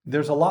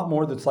 there's a lot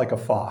more that's like a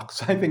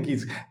fox. I think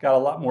he's got a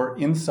lot more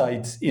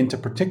insights into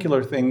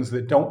particular things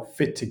that don't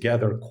fit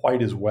together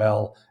quite as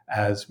well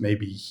as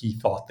maybe he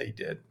thought they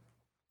did.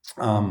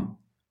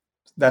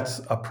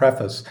 That's a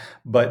preface.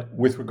 But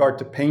with regard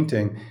to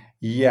painting,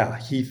 yeah,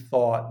 he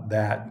thought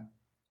that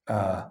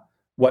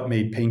what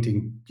made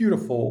painting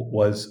beautiful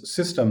was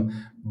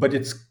system, but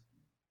it's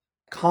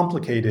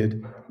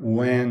complicated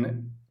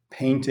when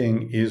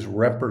painting is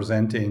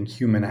representing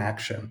human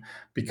action,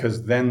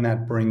 because then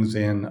that brings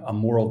in a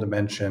moral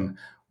dimension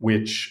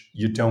which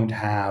you don't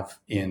have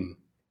in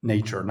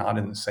nature, not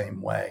in the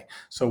same way.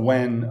 So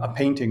when a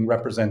painting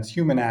represents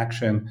human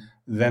action,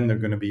 then there are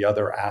going to be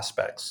other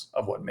aspects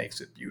of what makes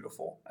it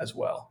beautiful as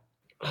well.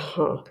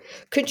 Huh.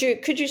 Could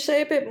you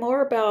say a bit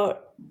more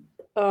about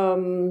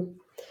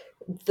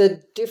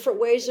the different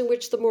ways in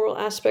which the moral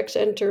aspects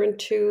enter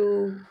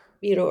into,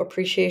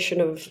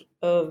 appreciation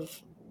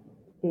of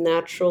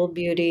natural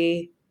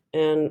beauty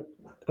and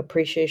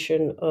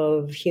appreciation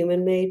of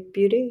human-made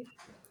beauty?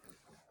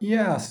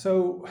 Yeah,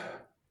 so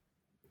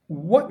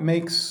what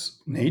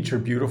makes nature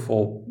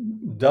beautiful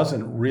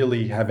doesn't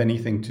really have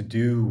anything to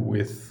do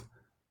with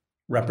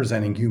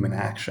representing human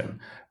action.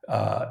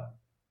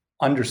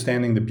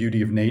 Understanding the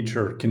beauty of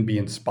nature can be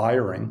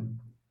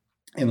inspiring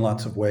in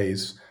lots of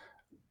ways,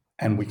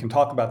 and we can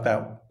talk about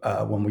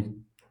that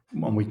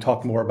when we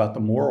talk more about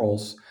the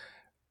morals.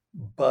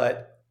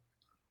 But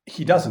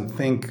he doesn't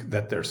think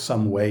that there's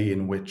some way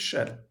in which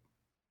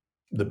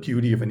the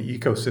beauty of an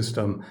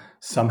ecosystem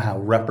somehow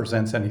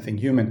represents anything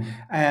human.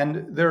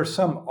 And there's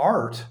some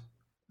art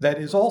that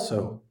is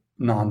also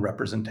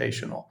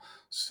non-representational.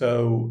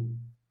 So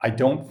I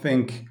don't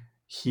think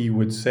he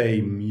would say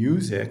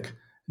music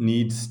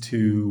needs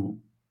to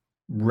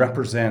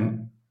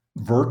represent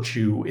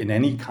virtue in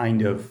any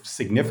kind of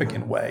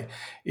significant way.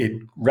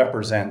 It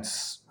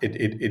represents,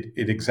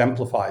 it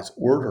exemplifies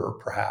order,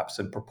 perhaps,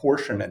 and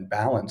proportion and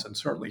balance, and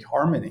certainly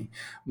harmony.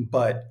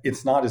 But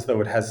it's not as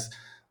though it has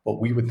what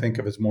we would think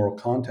of as moral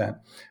content.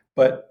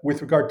 But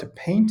with regard to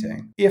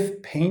painting,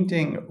 if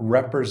painting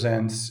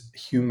represents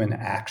human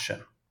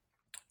action,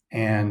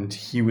 and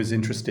he was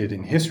interested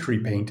in history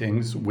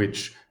paintings,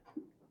 which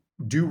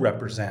do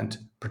represent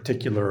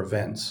particular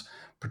events,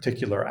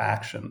 particular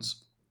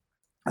actions,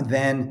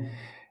 then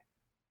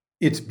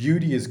its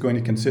beauty is going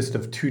to consist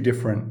of two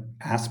different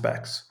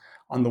aspects.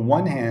 On the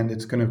one hand,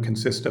 it's going to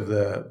consist of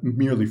the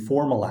merely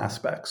formal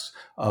aspects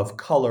of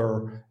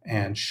color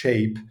and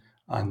shape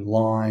and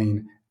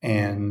line,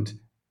 and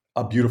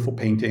a beautiful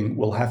painting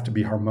will have to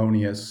be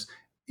harmonious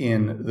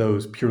in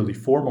those purely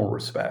formal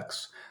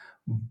respects.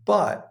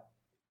 But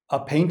a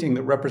painting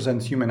that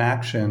represents human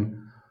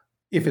action,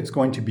 if it's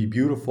going to be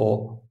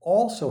beautiful,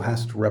 also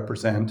has to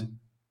represent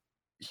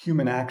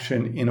human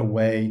action in a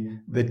way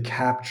that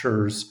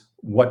captures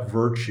what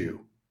virtue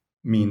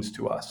means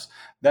to us.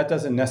 That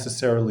doesn't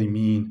necessarily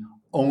mean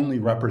only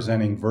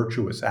representing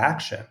virtuous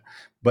action,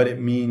 but it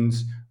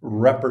means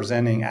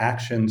representing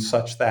actions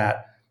such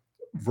that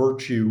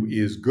virtue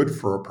is good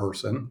for a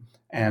person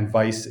and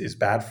vice is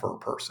bad for a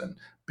person,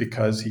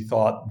 because he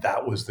thought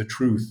that was the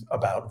truth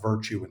about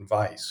virtue and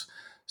vice.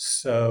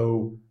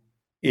 So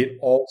it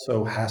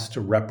also has to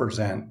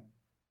represent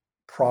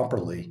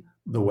properly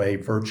the way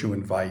virtue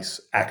and vice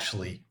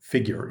actually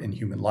figure in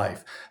human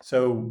life.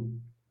 So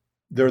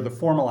there are the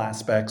formal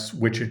aspects,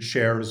 which it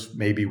shares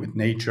maybe with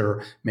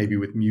nature, maybe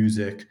with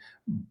music,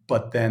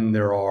 but then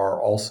there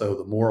are also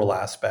the moral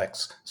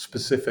aspects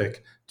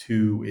specific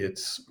to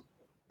its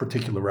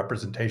particular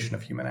representation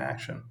of human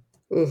action.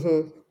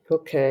 Mm-hmm.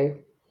 Okay.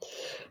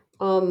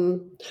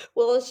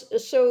 Well,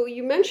 so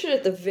you mentioned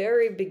at the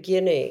very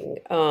beginning,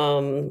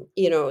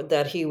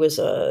 that he was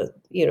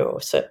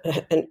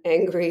an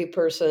angry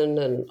person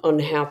and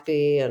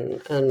unhappy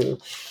and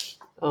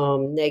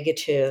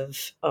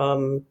negative.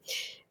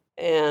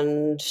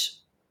 And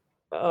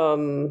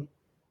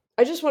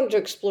I just wanted to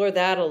explore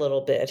that a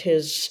little bit.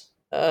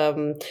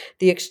 The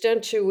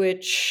extent to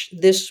which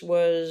this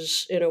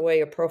was, in a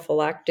way, a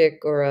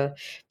prophylactic or a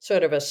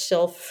sort of a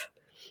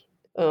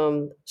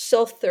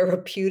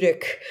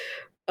self-therapeutic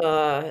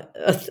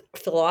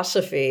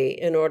philosophy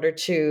in order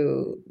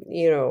to,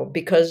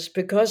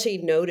 because he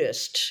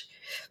noticed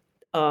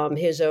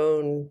his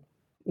own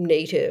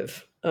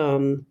native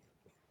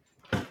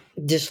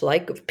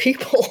dislike of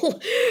people.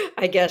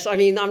 I guess. I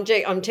mean, I'm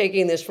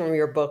taking this from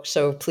your book,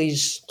 so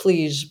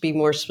please be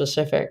more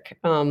specific.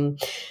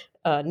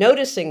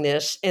 Noticing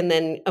this, and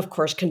then of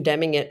course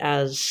condemning it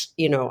as,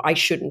 I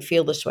shouldn't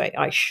feel this way.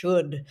 I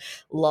should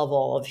love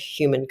all of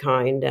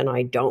humankind, and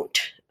I don't.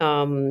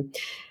 Could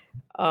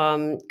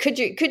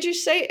you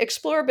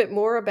explore a bit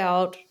more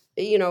about,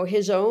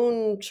 his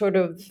own sort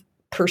of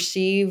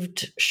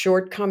perceived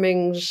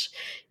shortcomings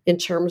in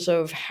terms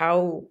of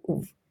how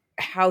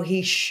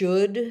he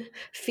should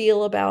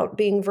feel about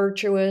being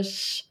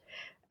virtuous,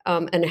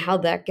 and how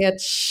that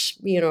gets,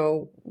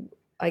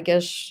 I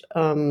guess,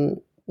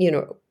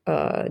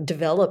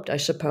 developed, I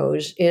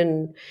suppose,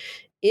 in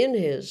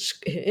his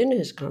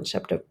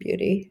concept of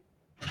beauty.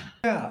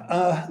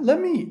 Yeah,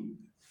 let me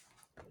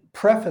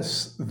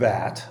preface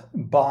that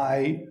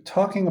by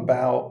talking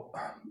about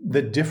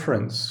the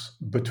difference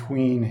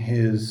between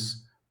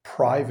his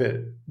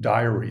private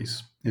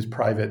diaries, his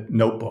private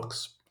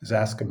notebooks, his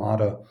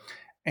schemata,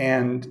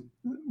 and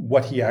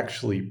what he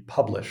actually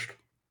published.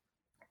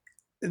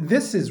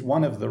 This is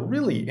one of the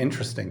really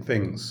interesting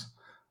things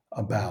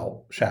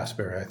about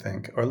Shaftesbury, I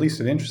think, or at least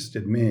it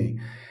interested me.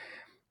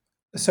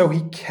 So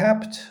he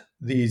kept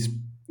these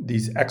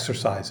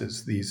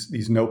exercises,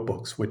 these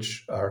notebooks,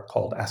 which are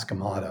called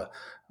schemata,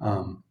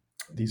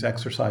 these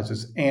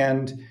exercises,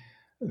 and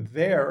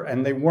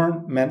they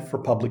weren't meant for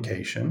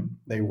publication.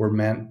 They were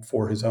meant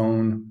for his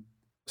own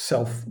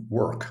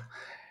self-work.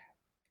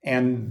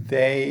 And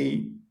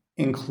they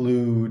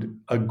include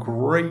a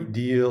great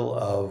deal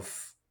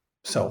of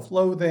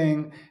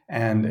self-loathing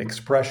and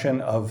expression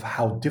of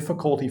how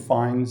difficult he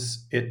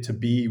finds it to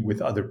be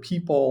with other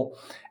people,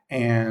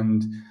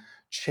 and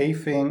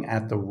chafing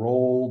at the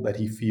role that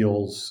he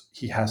feels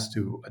he has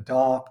to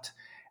adopt.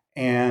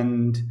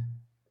 And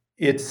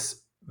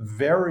it's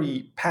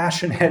very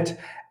passionate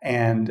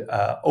and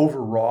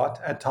overwrought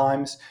at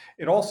times.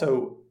 It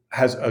also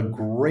has a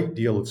great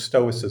deal of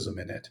stoicism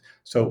in it.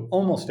 So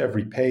almost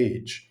every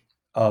page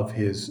of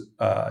his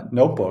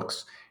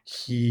notebooks,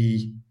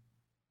 he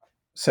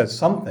says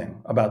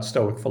something about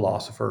Stoic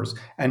philosophers,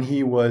 and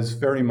he was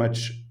very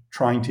much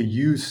trying to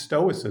use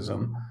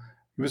Stoicism.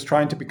 He was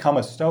trying to become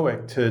a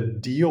Stoic to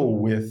deal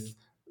with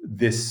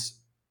this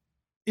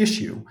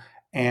issue,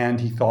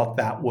 and he thought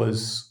that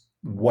was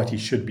what he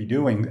should be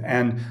doing.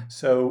 And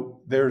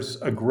so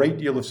there's a great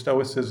deal of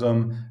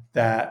Stoicism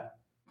that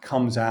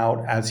comes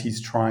out as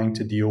he's trying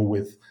to deal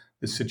with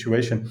this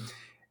situation.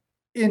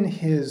 In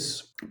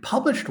his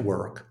published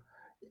work,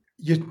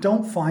 you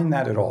don't find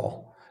that at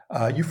all.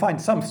 You find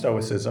some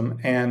Stoicism,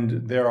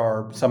 and there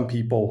are some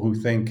people who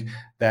think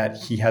that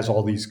he has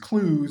all these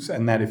clues,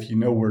 and that if you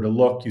know where to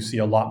look, you see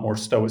a lot more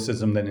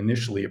Stoicism than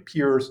initially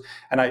appears.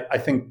 And I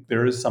think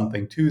there is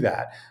something to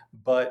that.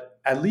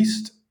 But at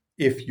least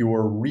if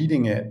you're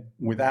reading it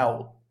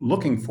without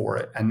looking for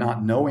it and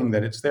not knowing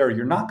that it's there,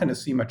 you're not going to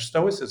see much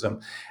Stoicism.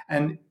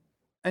 And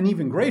an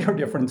even greater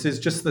difference is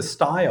just the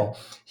style.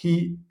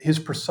 His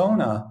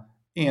persona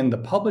in the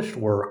published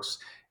works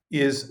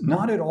is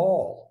not at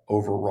all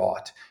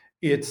overwrought.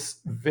 It's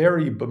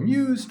very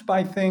bemused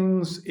by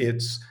things.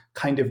 It's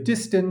kind of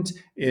distant.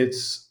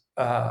 It's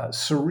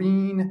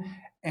serene.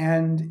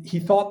 And he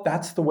thought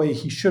that's the way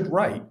he should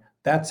write.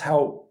 That's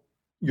how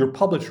your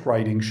published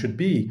writing should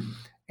be.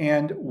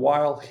 And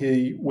while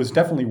he was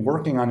definitely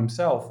working on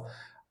himself,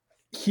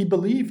 he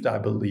believed, I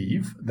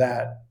believe,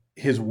 that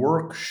his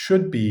work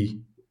should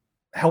be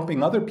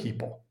helping other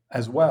people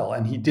as well.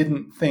 And he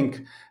didn't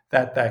think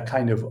that that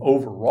kind of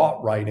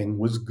overwrought writing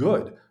was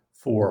good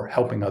for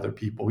helping other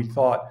people. He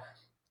thought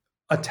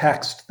a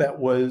text that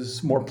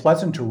was more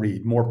pleasant to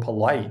read, more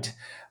polite,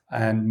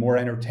 and more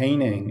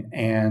entertaining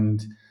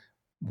and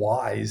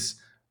wise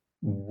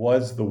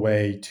was the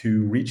way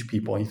to reach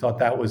people. He thought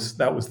that was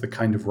the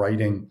kind of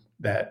writing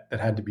that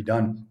had to be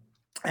done.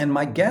 And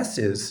my guess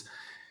is,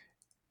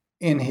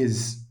 in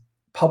his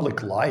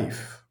public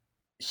life,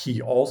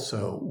 he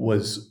also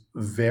was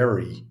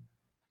very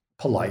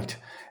polite.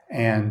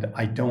 And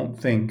I don't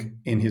think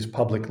in his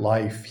public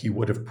life he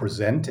would have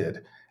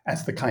presented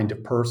as the kind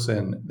of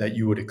person that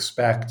you would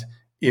expect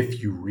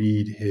if you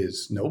read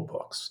his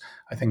notebooks.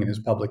 I think in his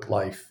public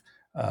life,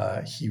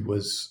 he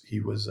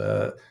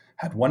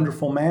had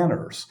wonderful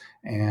manners,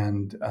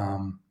 and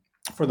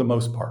for the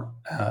most part,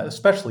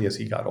 especially as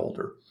he got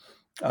older.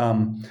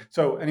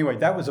 So anyway,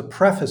 that was a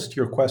preface to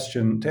your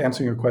question, to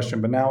answering your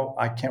question, but now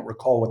I can't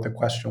recall what the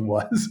question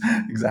was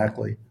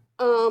exactly.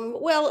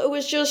 Well, it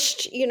was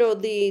just,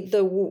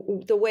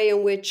 the way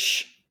in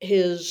which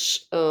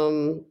his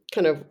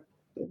kind of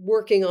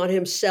working on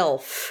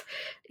himself,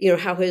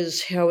 how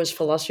his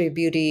philosophy of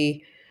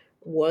beauty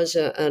was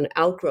an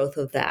outgrowth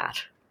of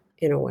that,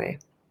 in a way.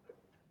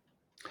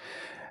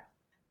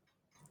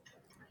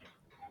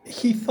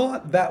 He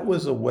thought that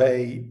was a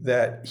way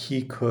that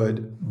he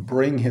could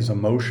bring his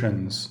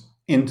emotions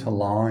into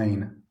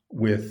line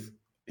with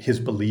his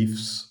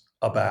beliefs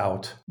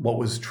about what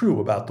was true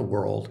about the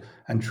world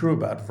and true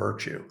about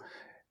virtue,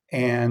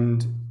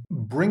 and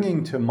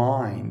bringing to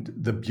mind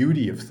the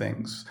beauty of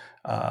things,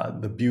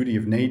 the beauty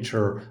of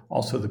nature,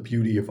 also the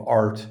beauty of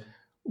art,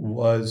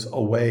 was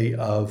a way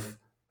of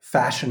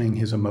fashioning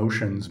his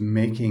emotions,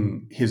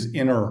 making his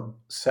inner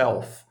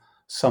self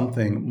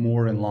something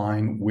more in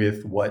line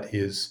with what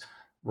his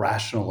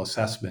rational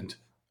assessment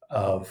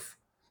of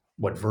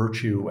what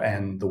virtue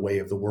and the way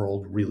of the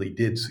world really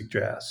did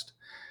suggest.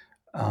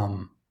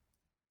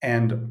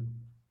 And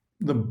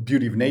the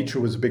beauty of nature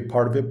was a big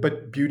part of it,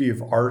 but beauty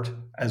of art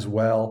as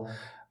well.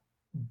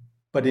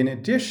 But in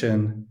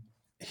addition,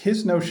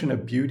 his notion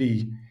of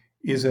beauty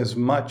is as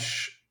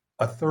much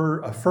a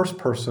first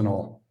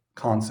personal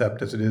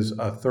concept as it is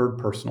a third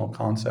personal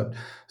concept.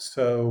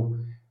 So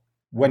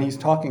when he's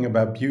talking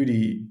about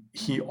beauty,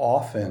 he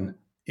often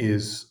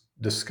is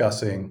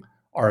discussing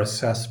our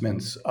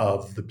assessments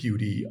of the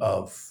beauty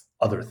of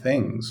other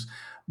things.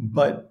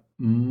 But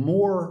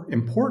more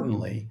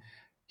importantly,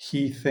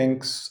 he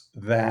thinks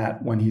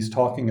that when he's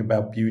talking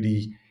about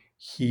beauty,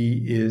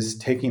 he is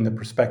taking the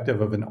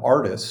perspective of an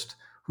artist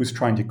who's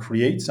trying to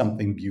create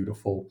something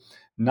beautiful,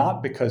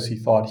 not because he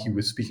thought he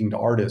was speaking to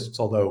artists,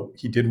 although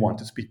he did want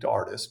to speak to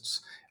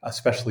artists,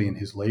 especially in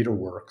his later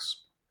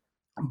works,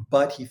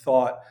 but he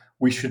thought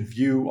we should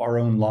view our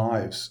own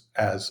lives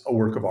as a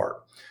work of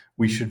art.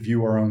 We should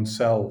view our own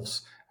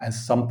selves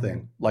as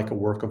something like a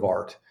work of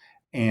art.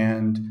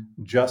 And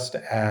just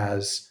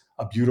as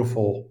a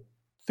beautiful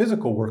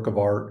physical work of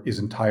art is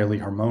entirely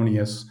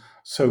harmonious,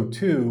 so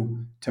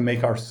too, to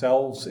make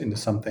ourselves into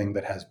something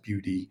that has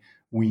beauty,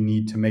 we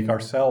need to make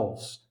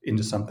ourselves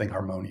into something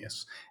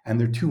harmonious. And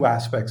there are two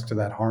aspects to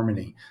that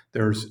harmony.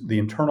 There's the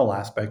internal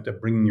aspect of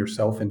bringing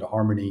yourself into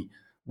harmony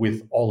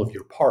with all of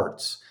your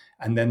parts.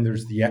 And then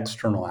there's the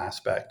external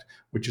aspect,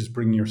 which is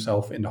bringing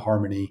yourself into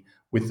harmony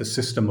with the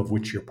system of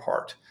which you're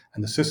part.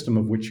 And the system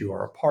of which you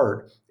are a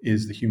part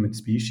is the human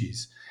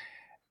species.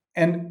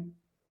 And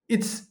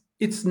it's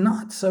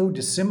not so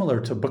dissimilar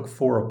to Book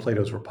 4 of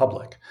Plato's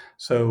Republic.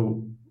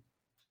 So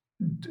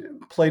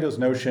Plato's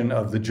notion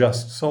of the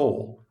just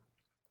soul,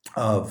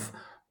 of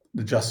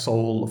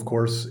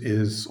course,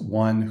 is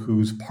one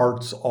whose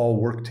parts all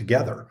work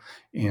together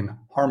in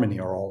harmony,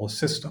 are all a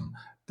system.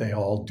 They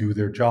all do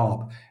their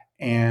job.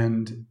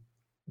 And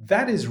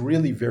that is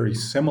really very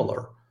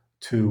similar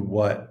to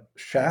what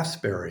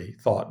Shaftesbury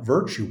thought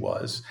virtue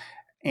was.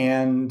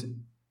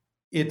 And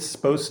it's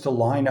supposed to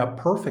line up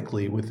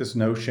perfectly with this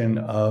notion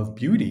of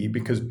beauty,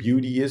 because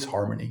beauty is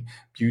harmony.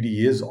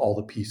 Beauty is all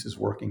the pieces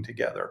working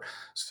together.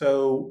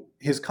 So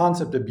his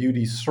concept of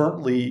beauty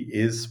certainly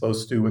is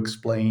supposed to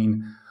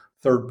explain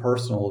third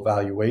personal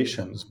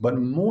evaluations, but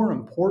more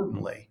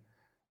importantly,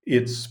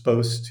 it's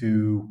supposed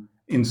to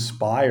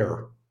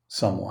inspire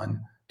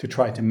someone to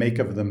try to make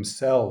of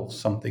themselves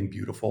something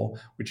beautiful,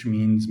 which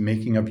means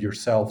making of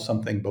yourself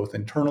something both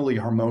internally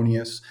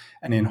harmonious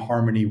and in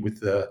harmony with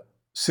the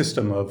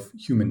system of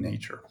human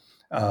nature.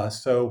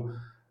 So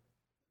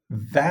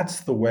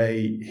that's the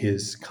way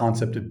his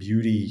concept of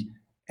beauty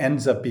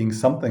ends up being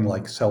something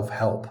like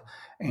self-help.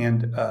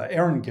 And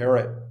Aaron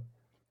Garrett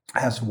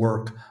has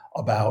work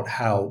about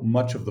how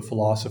much of the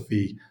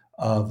philosophy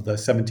of the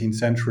 17th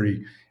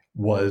century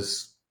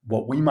was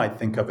what we might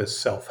think of as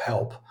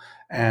self-help.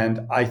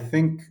 And I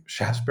think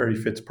Shaftesbury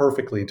fits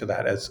perfectly into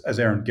that, as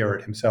Aaron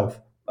Garrett himself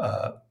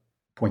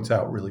points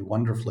out really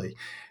wonderfully.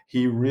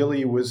 He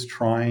really was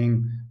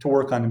trying to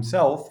work on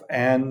himself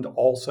and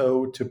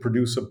also to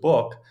produce a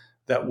book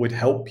that would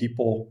help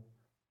people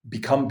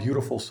become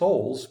beautiful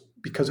souls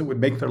because it would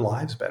make their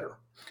lives better.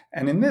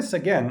 And in this,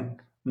 again,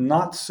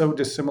 not so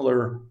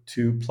dissimilar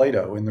to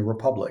Plato in the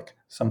Republic,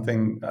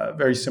 something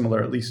very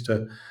similar, at least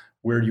to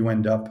where you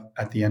end up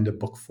at the end of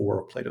Book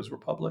 4 of Plato's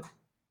Republic.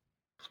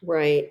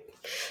 Right.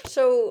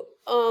 So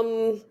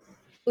one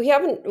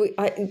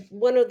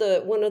of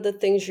the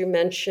things you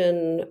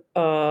mentioned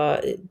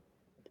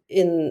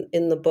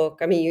in the book.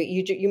 I mean,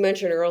 you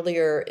mentioned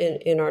earlier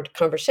in our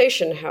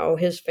conversation how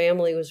his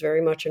family was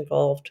very much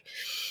involved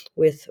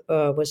with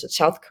was it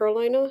South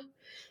Carolina?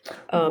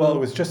 Well, it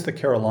was just the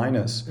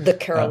Carolinas. The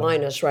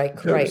Carolinas, right,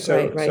 right,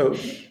 right,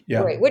 right,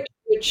 Yeah, right. Which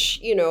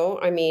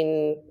I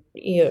mean,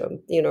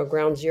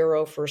 ground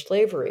zero for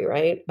slavery,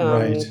 right?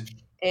 right.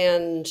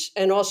 And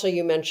also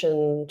you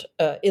mentioned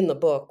in the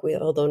book,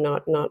 although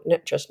not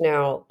just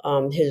now,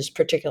 his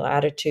particular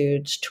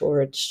attitudes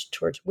towards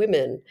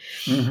women.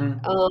 Hmm.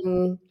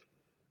 Um,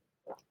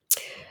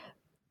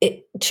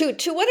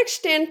 to what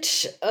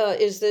extent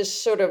is this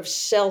sort of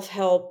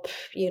self-help,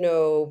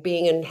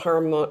 being in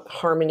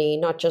harmony,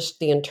 not just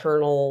the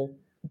internal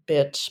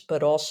bits,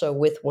 but also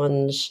with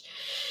one's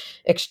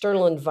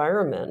external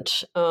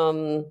environment?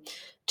 To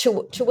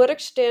what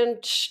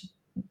extent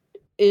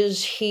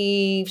is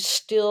he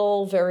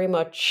still very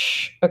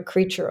much a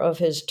creature of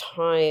his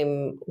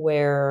time,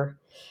 where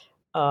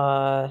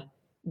uh,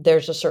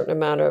 there's a certain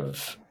amount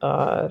of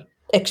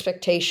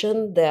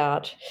expectation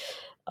that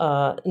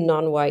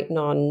non-white,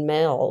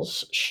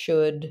 non-males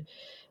should,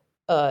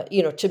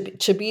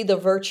 to be the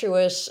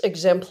virtuous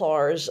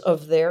exemplars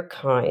of their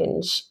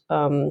kinds,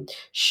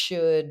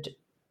 should,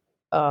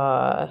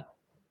 uh,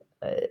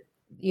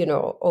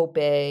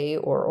 obey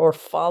or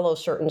follow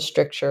certain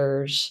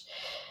strictures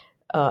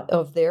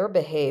of their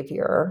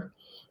behavior,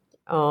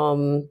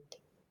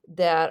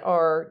 that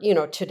are,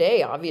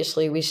 today,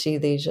 obviously, we see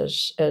these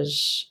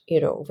as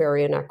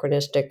very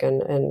anachronistic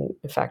and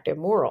in fact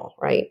immoral,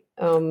 right?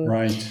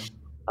 Right.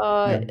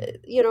 Uh,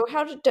 Yeah.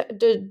 how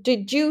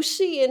did you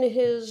see in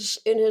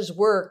his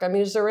work? I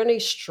mean, is there any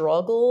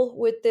struggle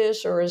with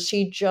this, or is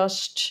he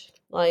just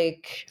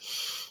like,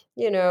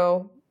 you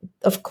know,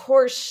 of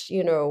course,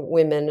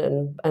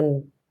 women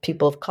and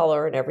people of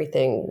color and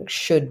everything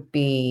should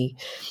be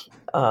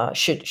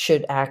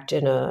should act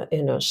in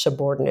a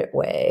subordinate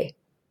way?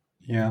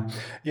 Yeah.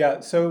 Yeah.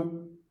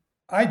 So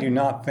I do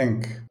not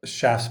think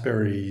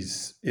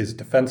Shaftesbury's is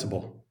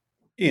defensible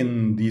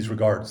in these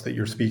regards that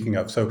you're speaking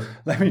of. So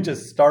let me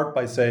just start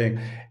by saying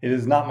it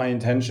is not my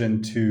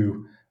intention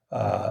to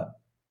uh,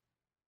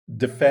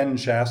 defend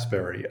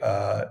Shaftesbury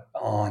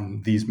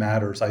on these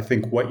matters. I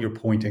think what you're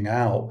pointing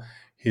out,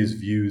 his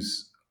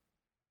views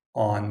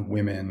on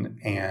women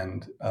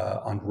and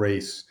on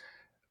race,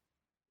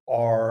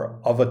 are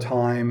of a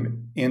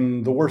time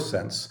in the worst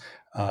sense.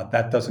 I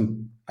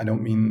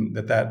don't mean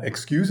that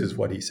excuses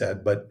what he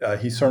said, but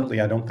he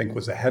certainly, I don't think,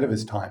 was ahead of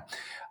his time.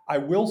 I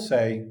will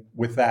say,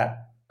 with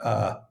that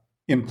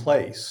in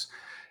place,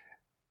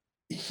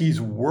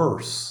 he's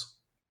worse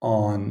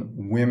on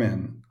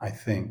women, I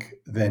think,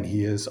 than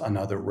he is on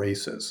other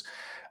races.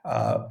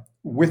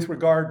 With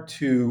regard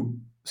to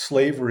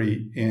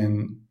slavery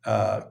in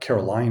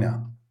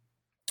Carolina,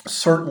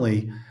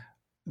 certainly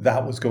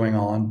that was going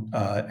on,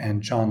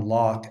 and John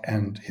Locke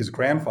and his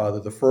grandfather,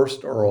 the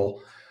first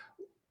Earl,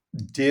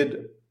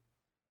 did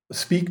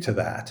speak to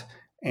that.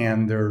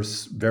 And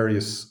there's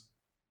various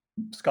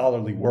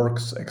scholarly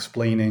works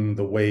explaining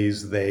the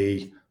ways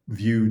they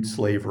viewed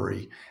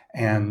slavery,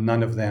 and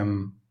none of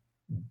them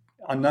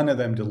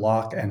did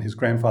Locke and his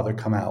grandfather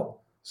come out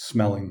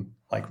smelling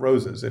like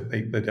roses.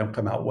 They don't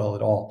come out well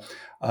at all.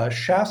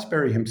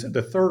 Shaftesbury himself,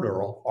 the third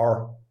Earl,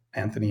 R.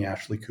 Anthony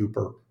Ashley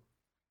Cooper,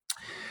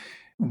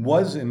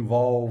 was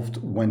involved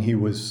when he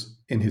was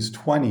in his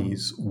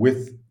 20s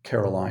with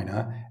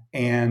Carolina,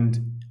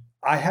 and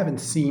I haven't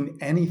seen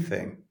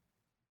anything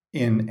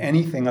in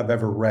anything I've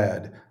ever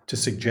read to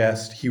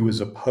suggest he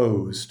was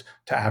opposed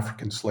to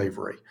African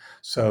slavery.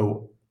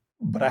 So,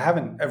 but I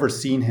haven't ever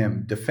seen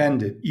him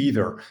defend it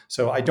either.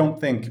 So I don't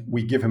think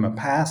we give him a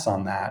pass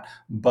on that,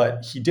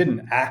 but he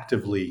didn't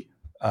actively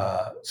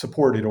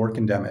support it or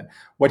condemn it.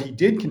 What he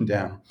did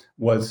condemn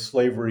was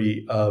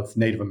slavery of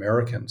Native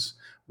Americans,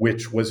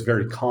 which was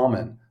very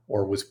common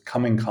or was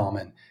becoming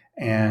common.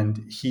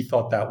 And he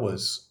thought that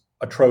was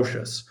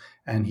atrocious.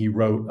 And he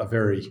wrote a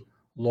very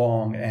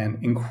long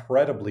and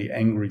incredibly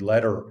angry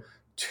letter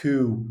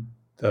to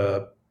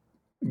the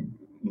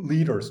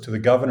leaders, to the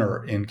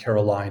governor in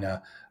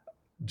Carolina,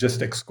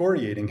 just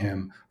excoriating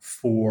him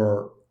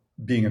for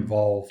being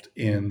involved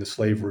in the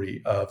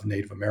slavery of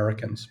Native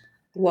Americans.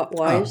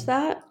 Why is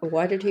that?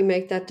 Why did he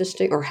make that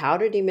distinction, or how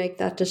did he make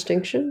that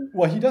distinction?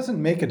 Well, he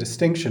doesn't make a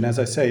distinction. As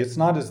I say, it's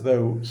not as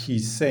though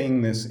he's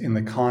saying this in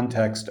the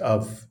context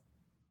of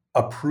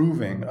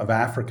approving of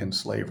African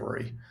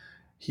slavery.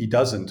 He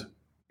doesn't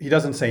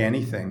say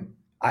anything.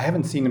 I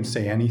haven't seen him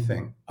say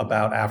anything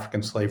about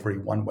African slavery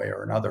one way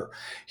or another.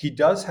 He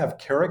does have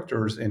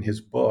characters in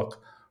his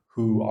book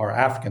who are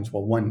Africans.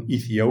 Well, one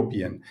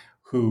Ethiopian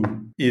who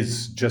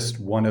is just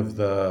one of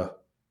the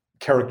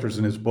characters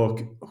in his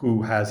book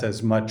who has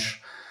as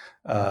much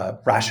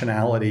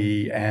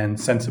rationality and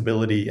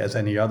sensibility as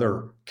any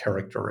other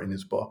character in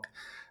his book.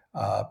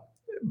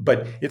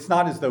 But it's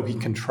not as though he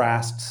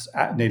contrasts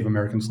Native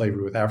American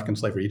slavery with African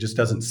slavery. He just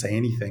doesn't say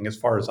anything. As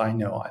far as I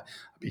know, I'd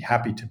be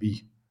happy to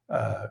be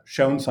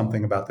shown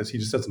something about this. He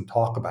just doesn't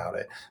talk about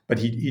it. But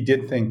he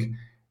did think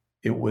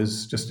it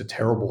was just a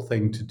terrible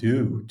thing to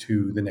do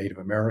to the Native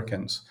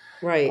Americans.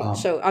 Right.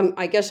 So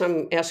I guess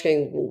I'm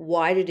asking,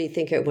 why did he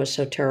think it was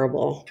so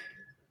terrible?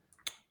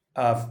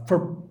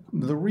 For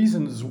the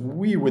reasons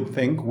we would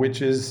think,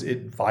 which is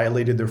it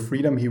violated their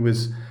freedom. He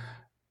was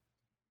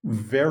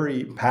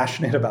very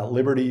passionate about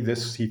liberty.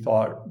 This, he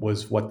thought,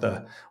 was what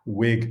the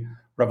Whig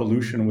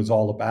Revolution was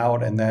all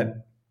about, and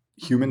that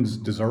humans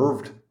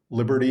deserved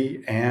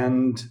liberty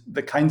and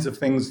the kinds of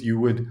things you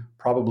would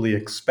probably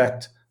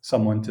expect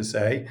someone to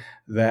say,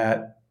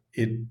 that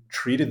it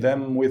treated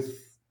them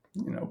with,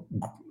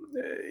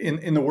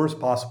 in the worst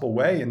possible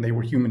way, and they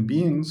were human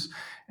beings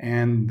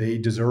and they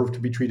deserved to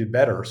be treated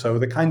better. So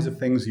the kinds of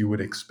things you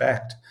would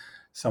expect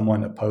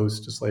someone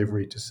opposed to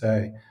slavery to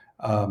say.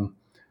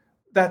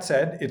 That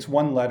said, it's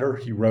one letter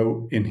he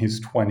wrote in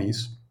his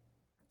 20s,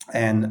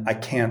 and I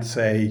can't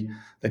say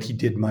that he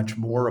did much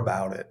more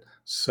about it.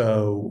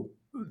 So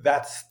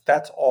that's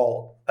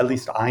all, at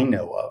least I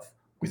know of,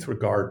 with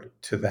regard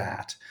to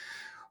that.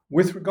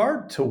 With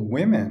regard to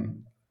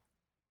women,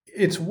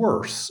 it's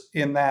worse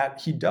in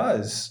that he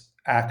does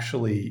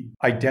actually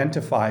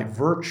identify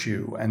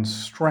virtue and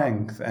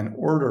strength and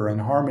order and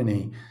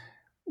harmony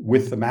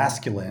with the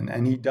masculine.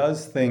 And he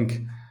does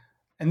think,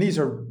 and these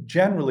are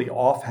generally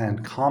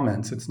offhand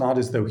comments, it's not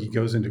as though he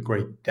goes into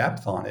great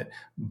depth on it,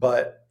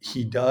 but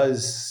he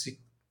does,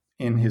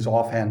 in his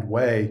offhand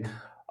way,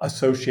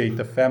 associate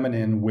the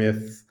feminine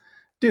with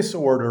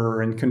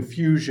disorder and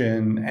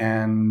confusion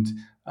and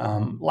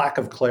lack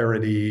of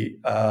clarity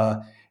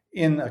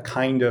in a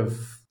kind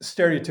of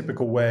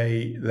stereotypical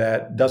way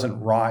that doesn't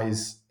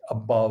rise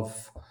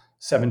above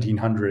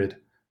 1700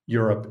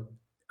 Europe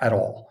at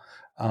all.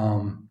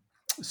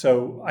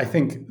 So I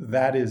think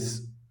that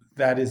is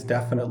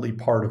definitely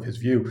part of his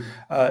view.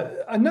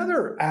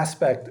 Another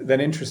aspect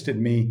that interested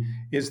me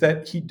is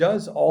that he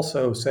does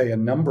also say a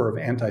number of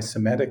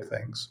anti-Semitic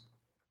things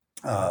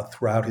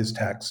throughout his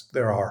text.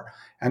 There are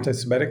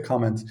anti-Semitic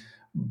comments,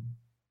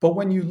 but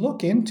when you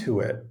look into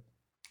it,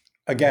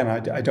 again,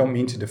 I don't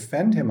mean to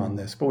defend him on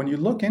this, but when you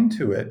look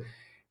into it,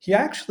 he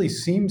actually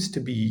seems to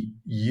be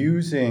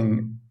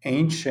using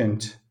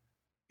ancient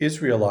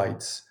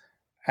Israelites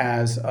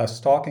as a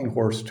stalking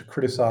horse to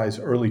criticize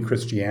early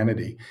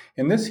Christianity.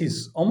 In this,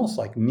 he's almost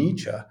like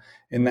Nietzsche,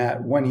 in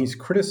that when he's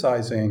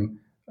criticizing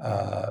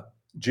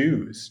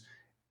Jews,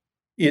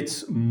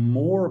 it's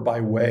more by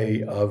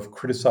way of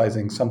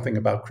criticizing something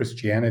about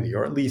Christianity,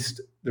 or at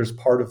least there's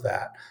part of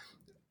that.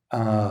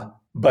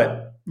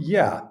 But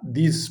yeah,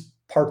 these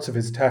parts of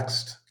his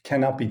text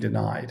cannot be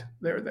denied.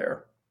 They're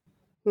there.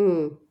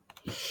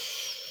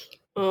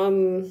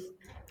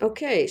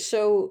 Okay,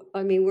 so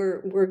I mean,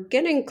 we're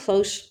getting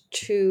close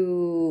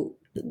to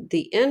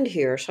the end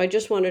here. So I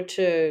just wanted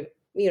to,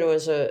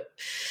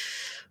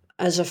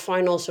 as a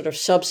final sort of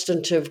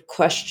substantive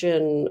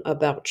question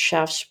about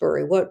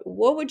Shaftesbury, what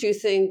would you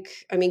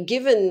think? I mean,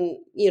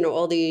 given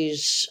all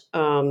these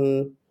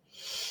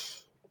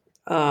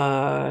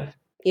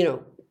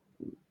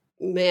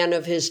man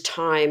of his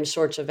time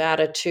sorts of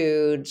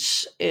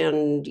attitudes,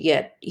 and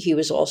yet he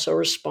was also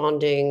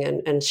responding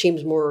and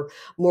seems more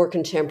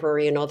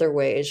contemporary in other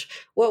ways.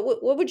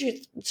 What would you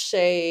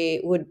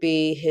say would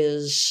be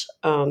his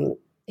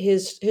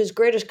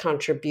greatest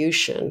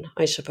contribution,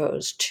 I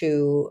suppose,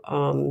 to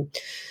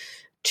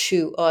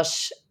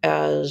us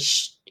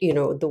as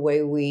the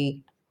way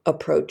we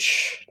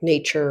approach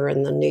nature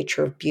and the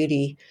nature of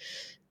beauty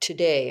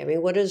today? I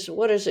mean, what is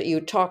it you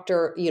talked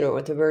at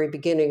the very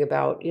beginning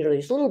about,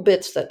 these little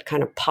bits that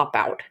kind of pop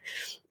out.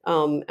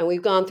 And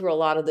we've gone through a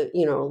lot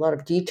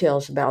of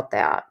details about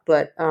that,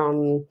 but,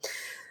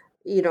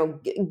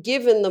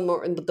 given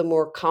the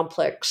more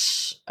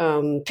complex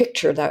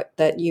picture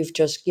that you've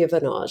just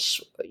given us,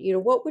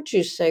 what would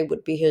you say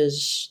would be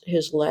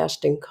his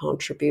lasting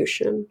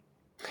contribution?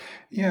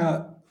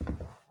 Yeah,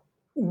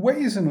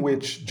 ways in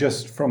which,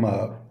 just from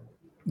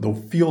the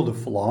field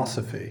of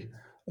philosophy,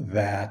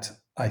 that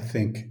I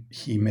think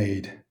he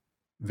made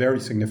very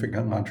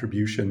significant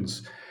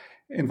contributions,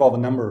 involve a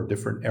number of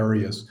different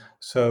areas.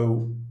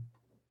 So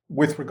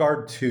with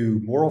regard to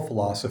moral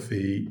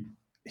philosophy,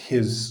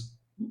 his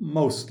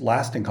most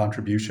lasting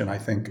contribution, I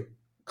think,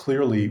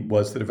 clearly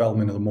was the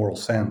development of the moral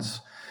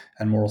sense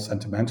and moral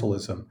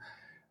sentimentalism.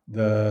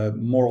 The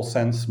moral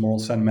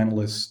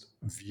sentimentalist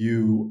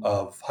view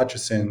of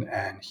Hutcheson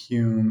and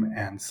Hume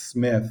and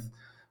Smith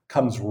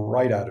comes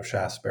right out of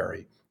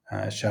Shaftesbury.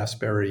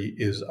 Shaftesbury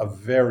is a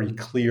very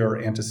clear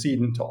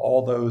antecedent to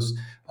all those.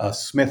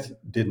 Smith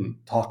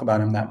didn't talk about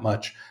him that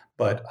much,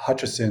 but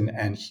Hutcheson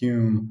and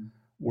Hume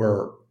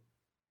were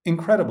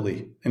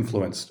incredibly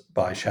influenced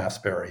by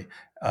Shaftesbury.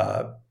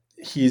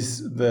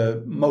 He's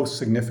the most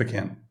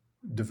significant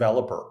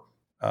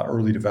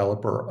early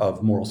developer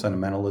of moral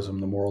sentimentalism,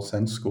 the moral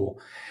sense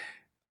school.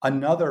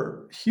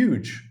 Another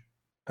huge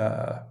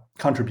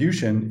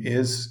contribution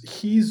is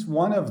he's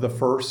one of the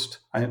first,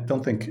 I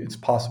don't think it's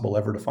possible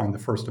ever to find the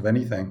first of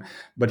anything,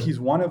 but he's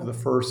one of the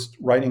first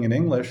writing in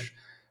English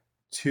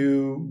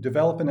to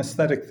develop an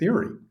aesthetic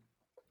theory.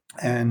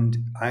 And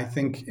I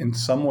think in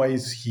some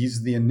ways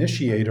he's the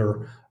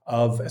initiator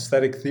of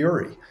aesthetic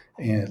theory,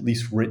 at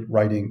least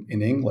writing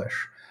in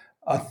English.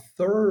 A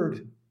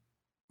third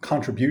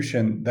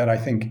contribution that I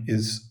think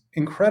is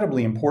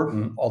incredibly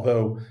important,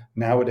 although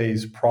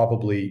nowadays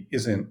probably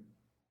isn't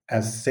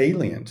as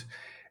salient,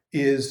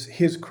 is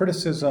his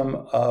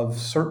criticism of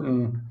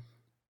certain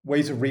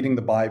ways of reading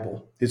the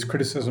Bible, his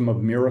criticism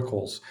of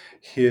miracles,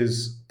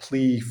 his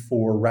plea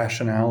for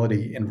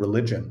rationality in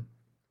religion.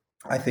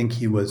 I think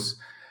he was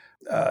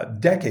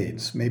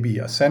decades, maybe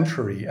a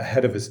century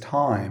ahead of his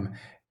time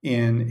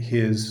in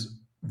his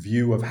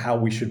view of how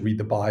we should read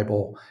the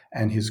Bible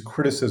and his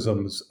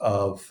criticisms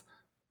of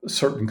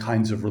certain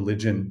kinds of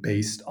religion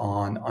based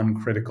on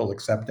uncritical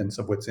acceptance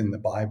of what's in the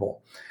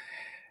Bible.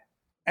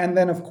 And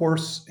then, of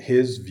course,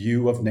 his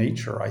view of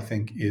nature, I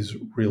think, is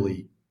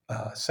really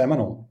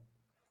seminal.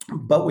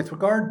 But with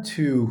regard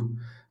to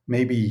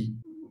maybe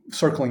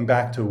circling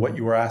back to what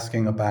you were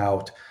asking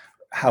about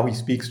how he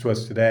speaks to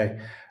us today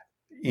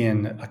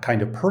in a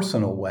kind of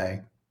personal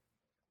way,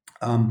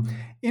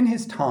 in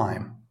his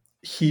time,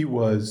 he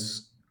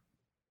was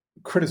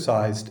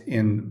criticized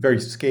in very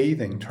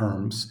scathing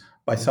terms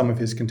by some of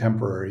his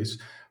contemporaries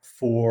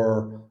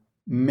for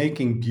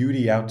making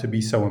beauty out to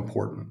be so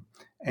important.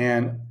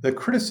 And the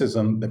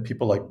criticism that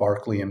people like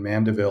Berkeley and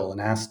Mandeville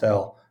and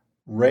Astel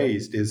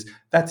raised is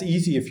that's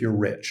easy if you're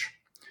rich.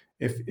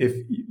 If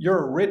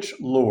you're a rich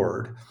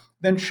lord,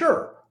 then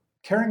sure,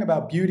 caring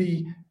about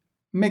beauty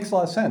makes a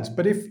lot of sense.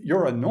 But if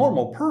you're a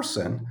normal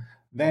person,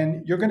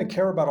 then you're going to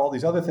care about all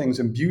these other things,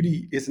 and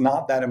beauty is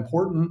not that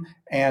important.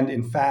 And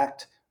in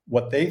fact,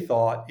 what they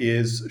thought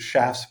is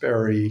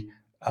Shaftesbury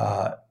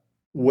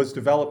was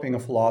developing a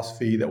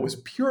philosophy that was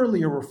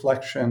purely a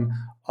reflection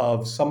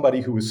of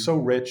somebody who was so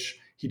rich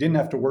he didn't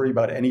have to worry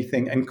about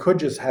anything and could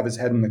just have his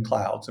head in the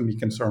clouds and be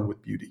concerned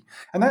with beauty.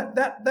 And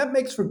that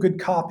makes for good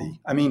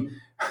copy. I mean,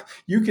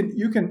 you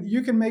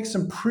can make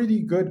some pretty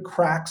good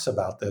cracks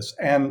about this.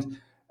 And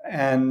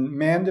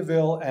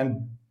Mandeville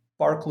and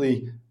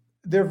Berkeley,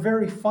 they're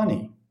very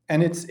funny.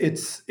 And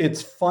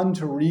it's fun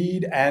to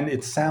read, and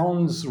it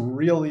sounds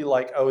really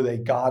like, oh, they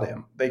got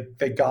him.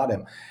 They got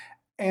him.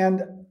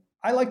 And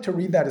I like to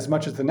read that as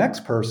much as the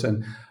next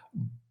person.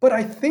 But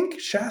I think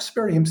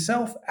Shaftesbury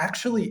himself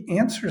actually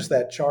answers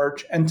that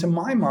charge. And to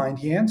my mind,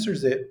 he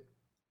answers it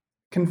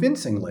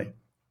convincingly.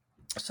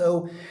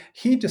 So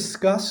he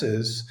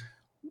discusses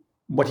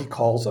what he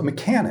calls a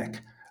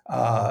mechanic.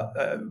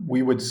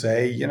 We would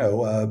say,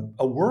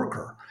 a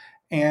worker.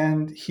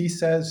 And he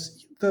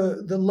says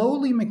the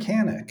lowly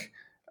mechanic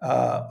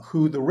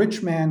who the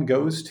rich man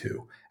goes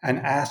to and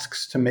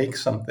asks to make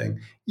something,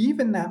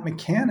 even that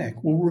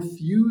mechanic will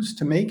refuse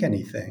to make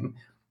anything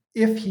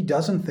if he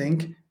doesn't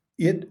think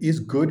it is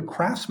good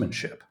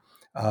craftsmanship,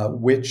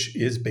 which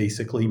is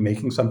basically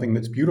making something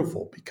that's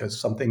beautiful, because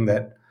something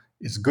that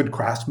is good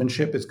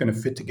craftsmanship is going to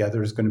fit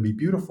together, is going to be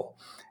beautiful.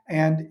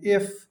 And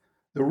if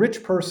the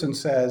rich person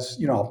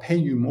says, I'll pay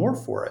you more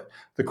for it,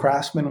 the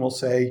craftsman will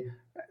say,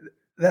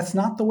 that's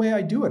not the way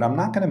I do it. I'm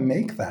not going to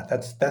make that.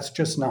 That's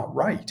just not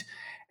right.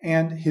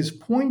 And his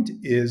point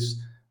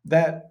is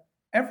that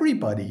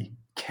everybody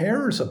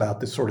cares about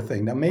this sort of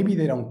thing. Now, maybe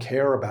they don't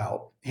care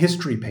about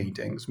history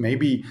paintings.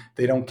 Maybe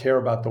they don't care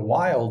about the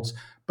wilds,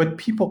 but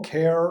people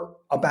care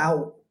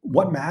about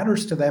what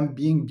matters to them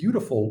being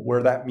beautiful,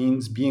 where that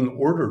means being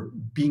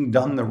ordered, being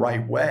done the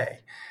right way.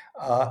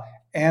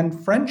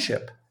 And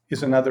friendship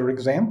is another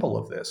example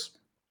of this.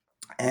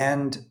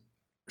 And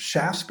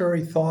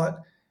Shaftesbury thought,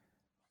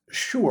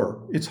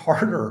 sure, it's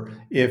harder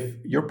if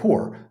you're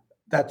poor.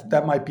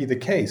 That might be the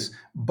case,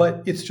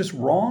 but it's just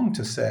wrong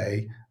to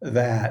say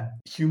that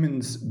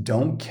humans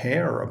don't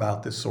care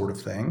about this sort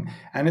of thing.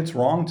 And it's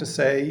wrong to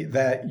say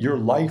that your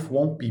life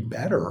won't be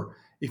better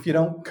if you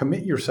don't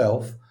commit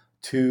yourself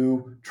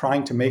to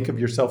trying to make of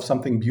yourself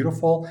something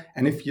beautiful.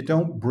 And if you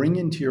don't bring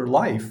into your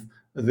life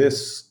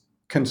this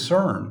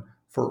concern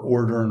for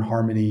order and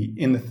harmony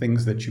in the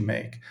things that you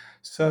make.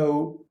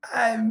 So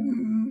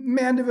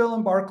Mandeville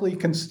and Berkeley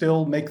can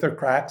still make their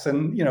cracks.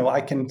 And,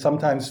 I can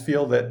sometimes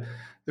feel that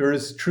there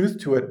is truth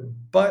to it.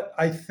 But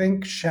I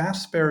think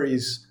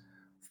Shaftesbury's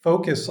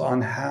focus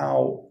on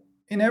how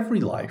in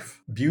every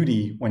life,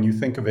 beauty, when you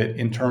think of it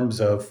in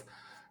terms of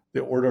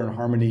the order and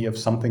harmony of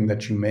something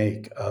that you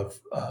make,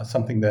 of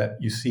something that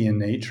you see in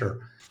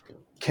nature,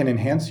 can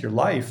enhance your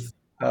life,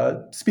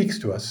 speaks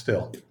to us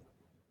still.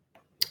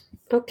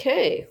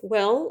 Okay,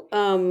 well,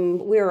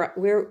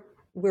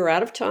 we're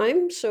out of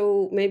time,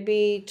 so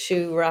maybe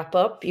to wrap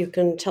up, you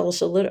can tell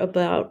us a little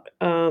about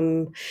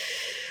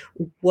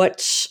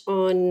what's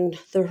on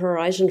the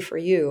horizon for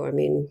you. I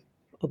mean,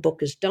 a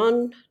book is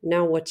done.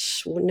 Now what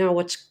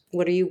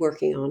are you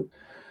working on?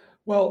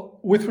 Well,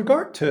 with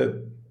regard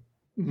to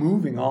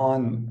moving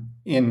on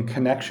in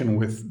connection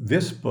with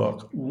this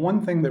book,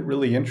 one thing that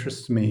really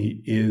interests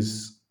me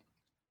is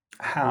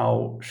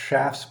how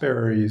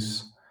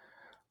Shaftesbury's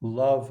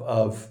love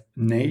of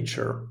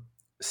nature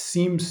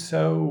seems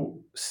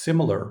so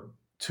similar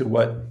to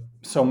what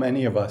so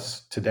many of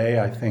us today,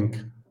 I think,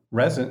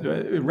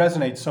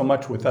 resonates so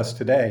much with us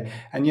today.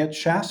 And yet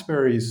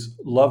Shaftesbury's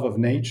love of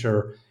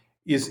nature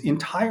is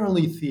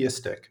entirely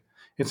theistic.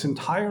 It's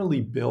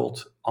entirely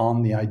built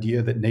on the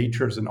idea that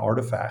nature is an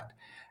artifact.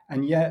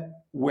 And yet,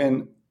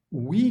 when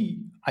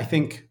we, I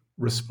think,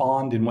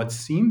 respond in what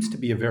seems to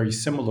be a very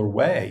similar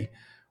way,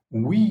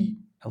 we,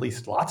 at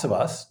least lots of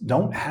us,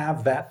 don't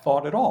have that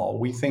thought at all.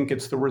 We think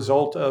it's the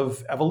result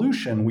of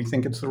evolution. We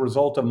think it's the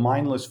result of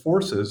mindless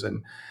forces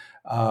and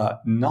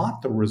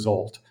not the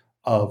result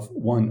of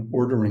one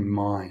ordering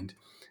mind.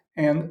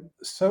 And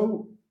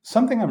so,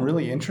 something I'm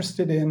really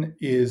interested in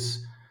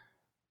is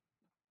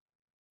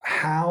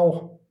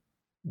how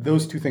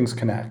those two things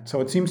connect. So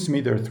it seems to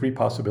me there are three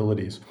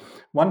possibilities.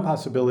 One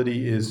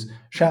possibility is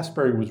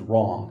Shaftesbury was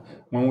wrong.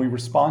 When we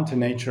respond to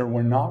nature,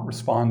 we're not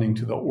responding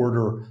to the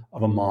order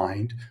of a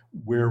mind.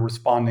 We're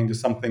responding to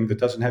something that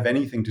doesn't have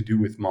anything to do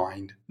with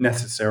mind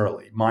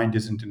necessarily. Mind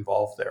isn't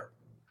involved there.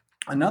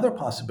 Another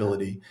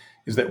possibility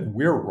is that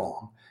we're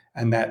wrong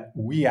and that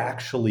we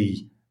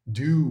actually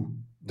do,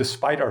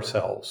 despite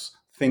ourselves,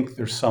 think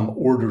there's some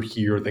order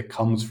here that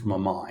comes from a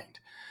mind.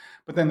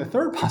 But then the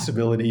third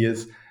possibility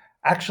is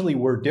actually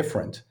we're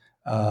different.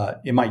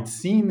 It might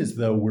seem as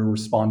though we're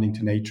responding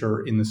to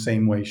nature in the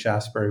same way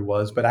Shaftesbury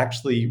was, but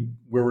actually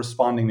we're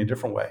responding in a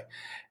different way.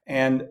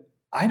 And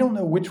I don't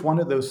know which one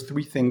of those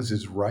three things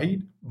is right,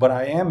 but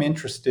I am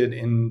interested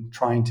in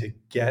trying to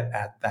get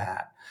at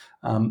that.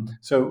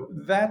 So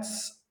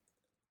that's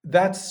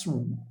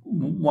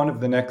one of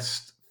the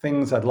next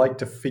things I'd like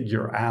to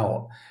figure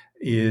out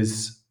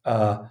is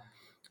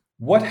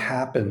what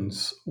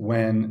happens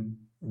when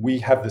we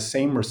have the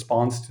same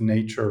response to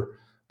nature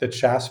that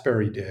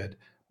Shaftesbury did,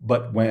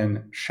 but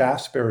when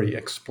Shaftesbury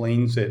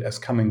explains it as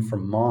coming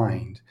from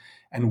mind,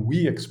 and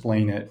we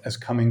explain it as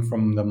coming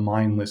from the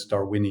mindless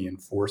Darwinian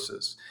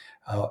forces.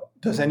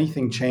 Does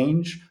anything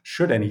change?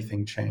 Should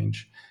anything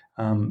change?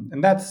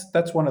 And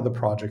that's one of the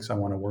projects I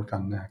want to work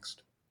on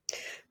next.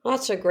 Well,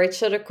 that's a great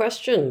set of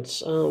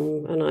questions,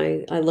 and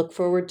I look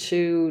forward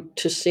to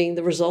seeing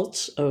the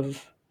results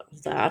of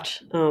that.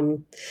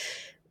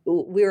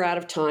 We're out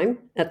of time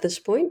at this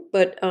point,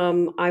 but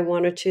I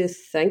wanted to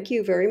thank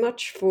you very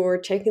much for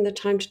taking the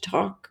time to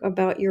talk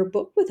about your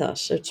book with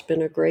us. It's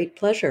been a great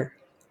pleasure.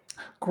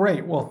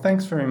 Great. Well,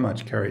 thanks very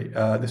much, Carrie.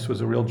 This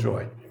was a real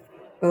joy.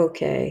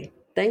 Okay.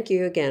 Thank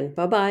you again.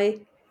 Bye-bye.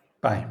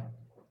 Bye.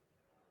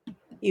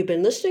 You've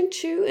been listening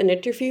to an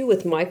interview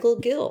with Michael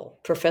Gill,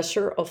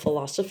 professor of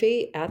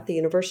philosophy at the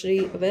University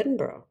of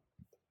Edinburgh.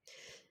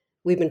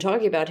 We've been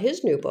talking about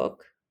his new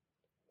book,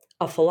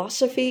 A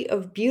Philosophy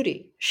of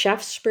Beauty,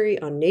 Shaftesbury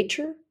on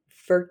Nature,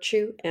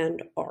 Virtue,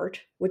 and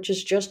Art, which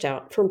is just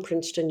out from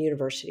Princeton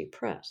University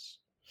Press.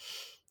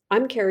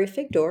 I'm Carrie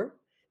Figdor.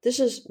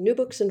 This is New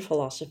Books in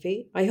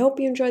Philosophy. I hope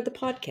you enjoyed the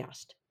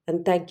podcast,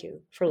 and thank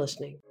you for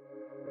listening.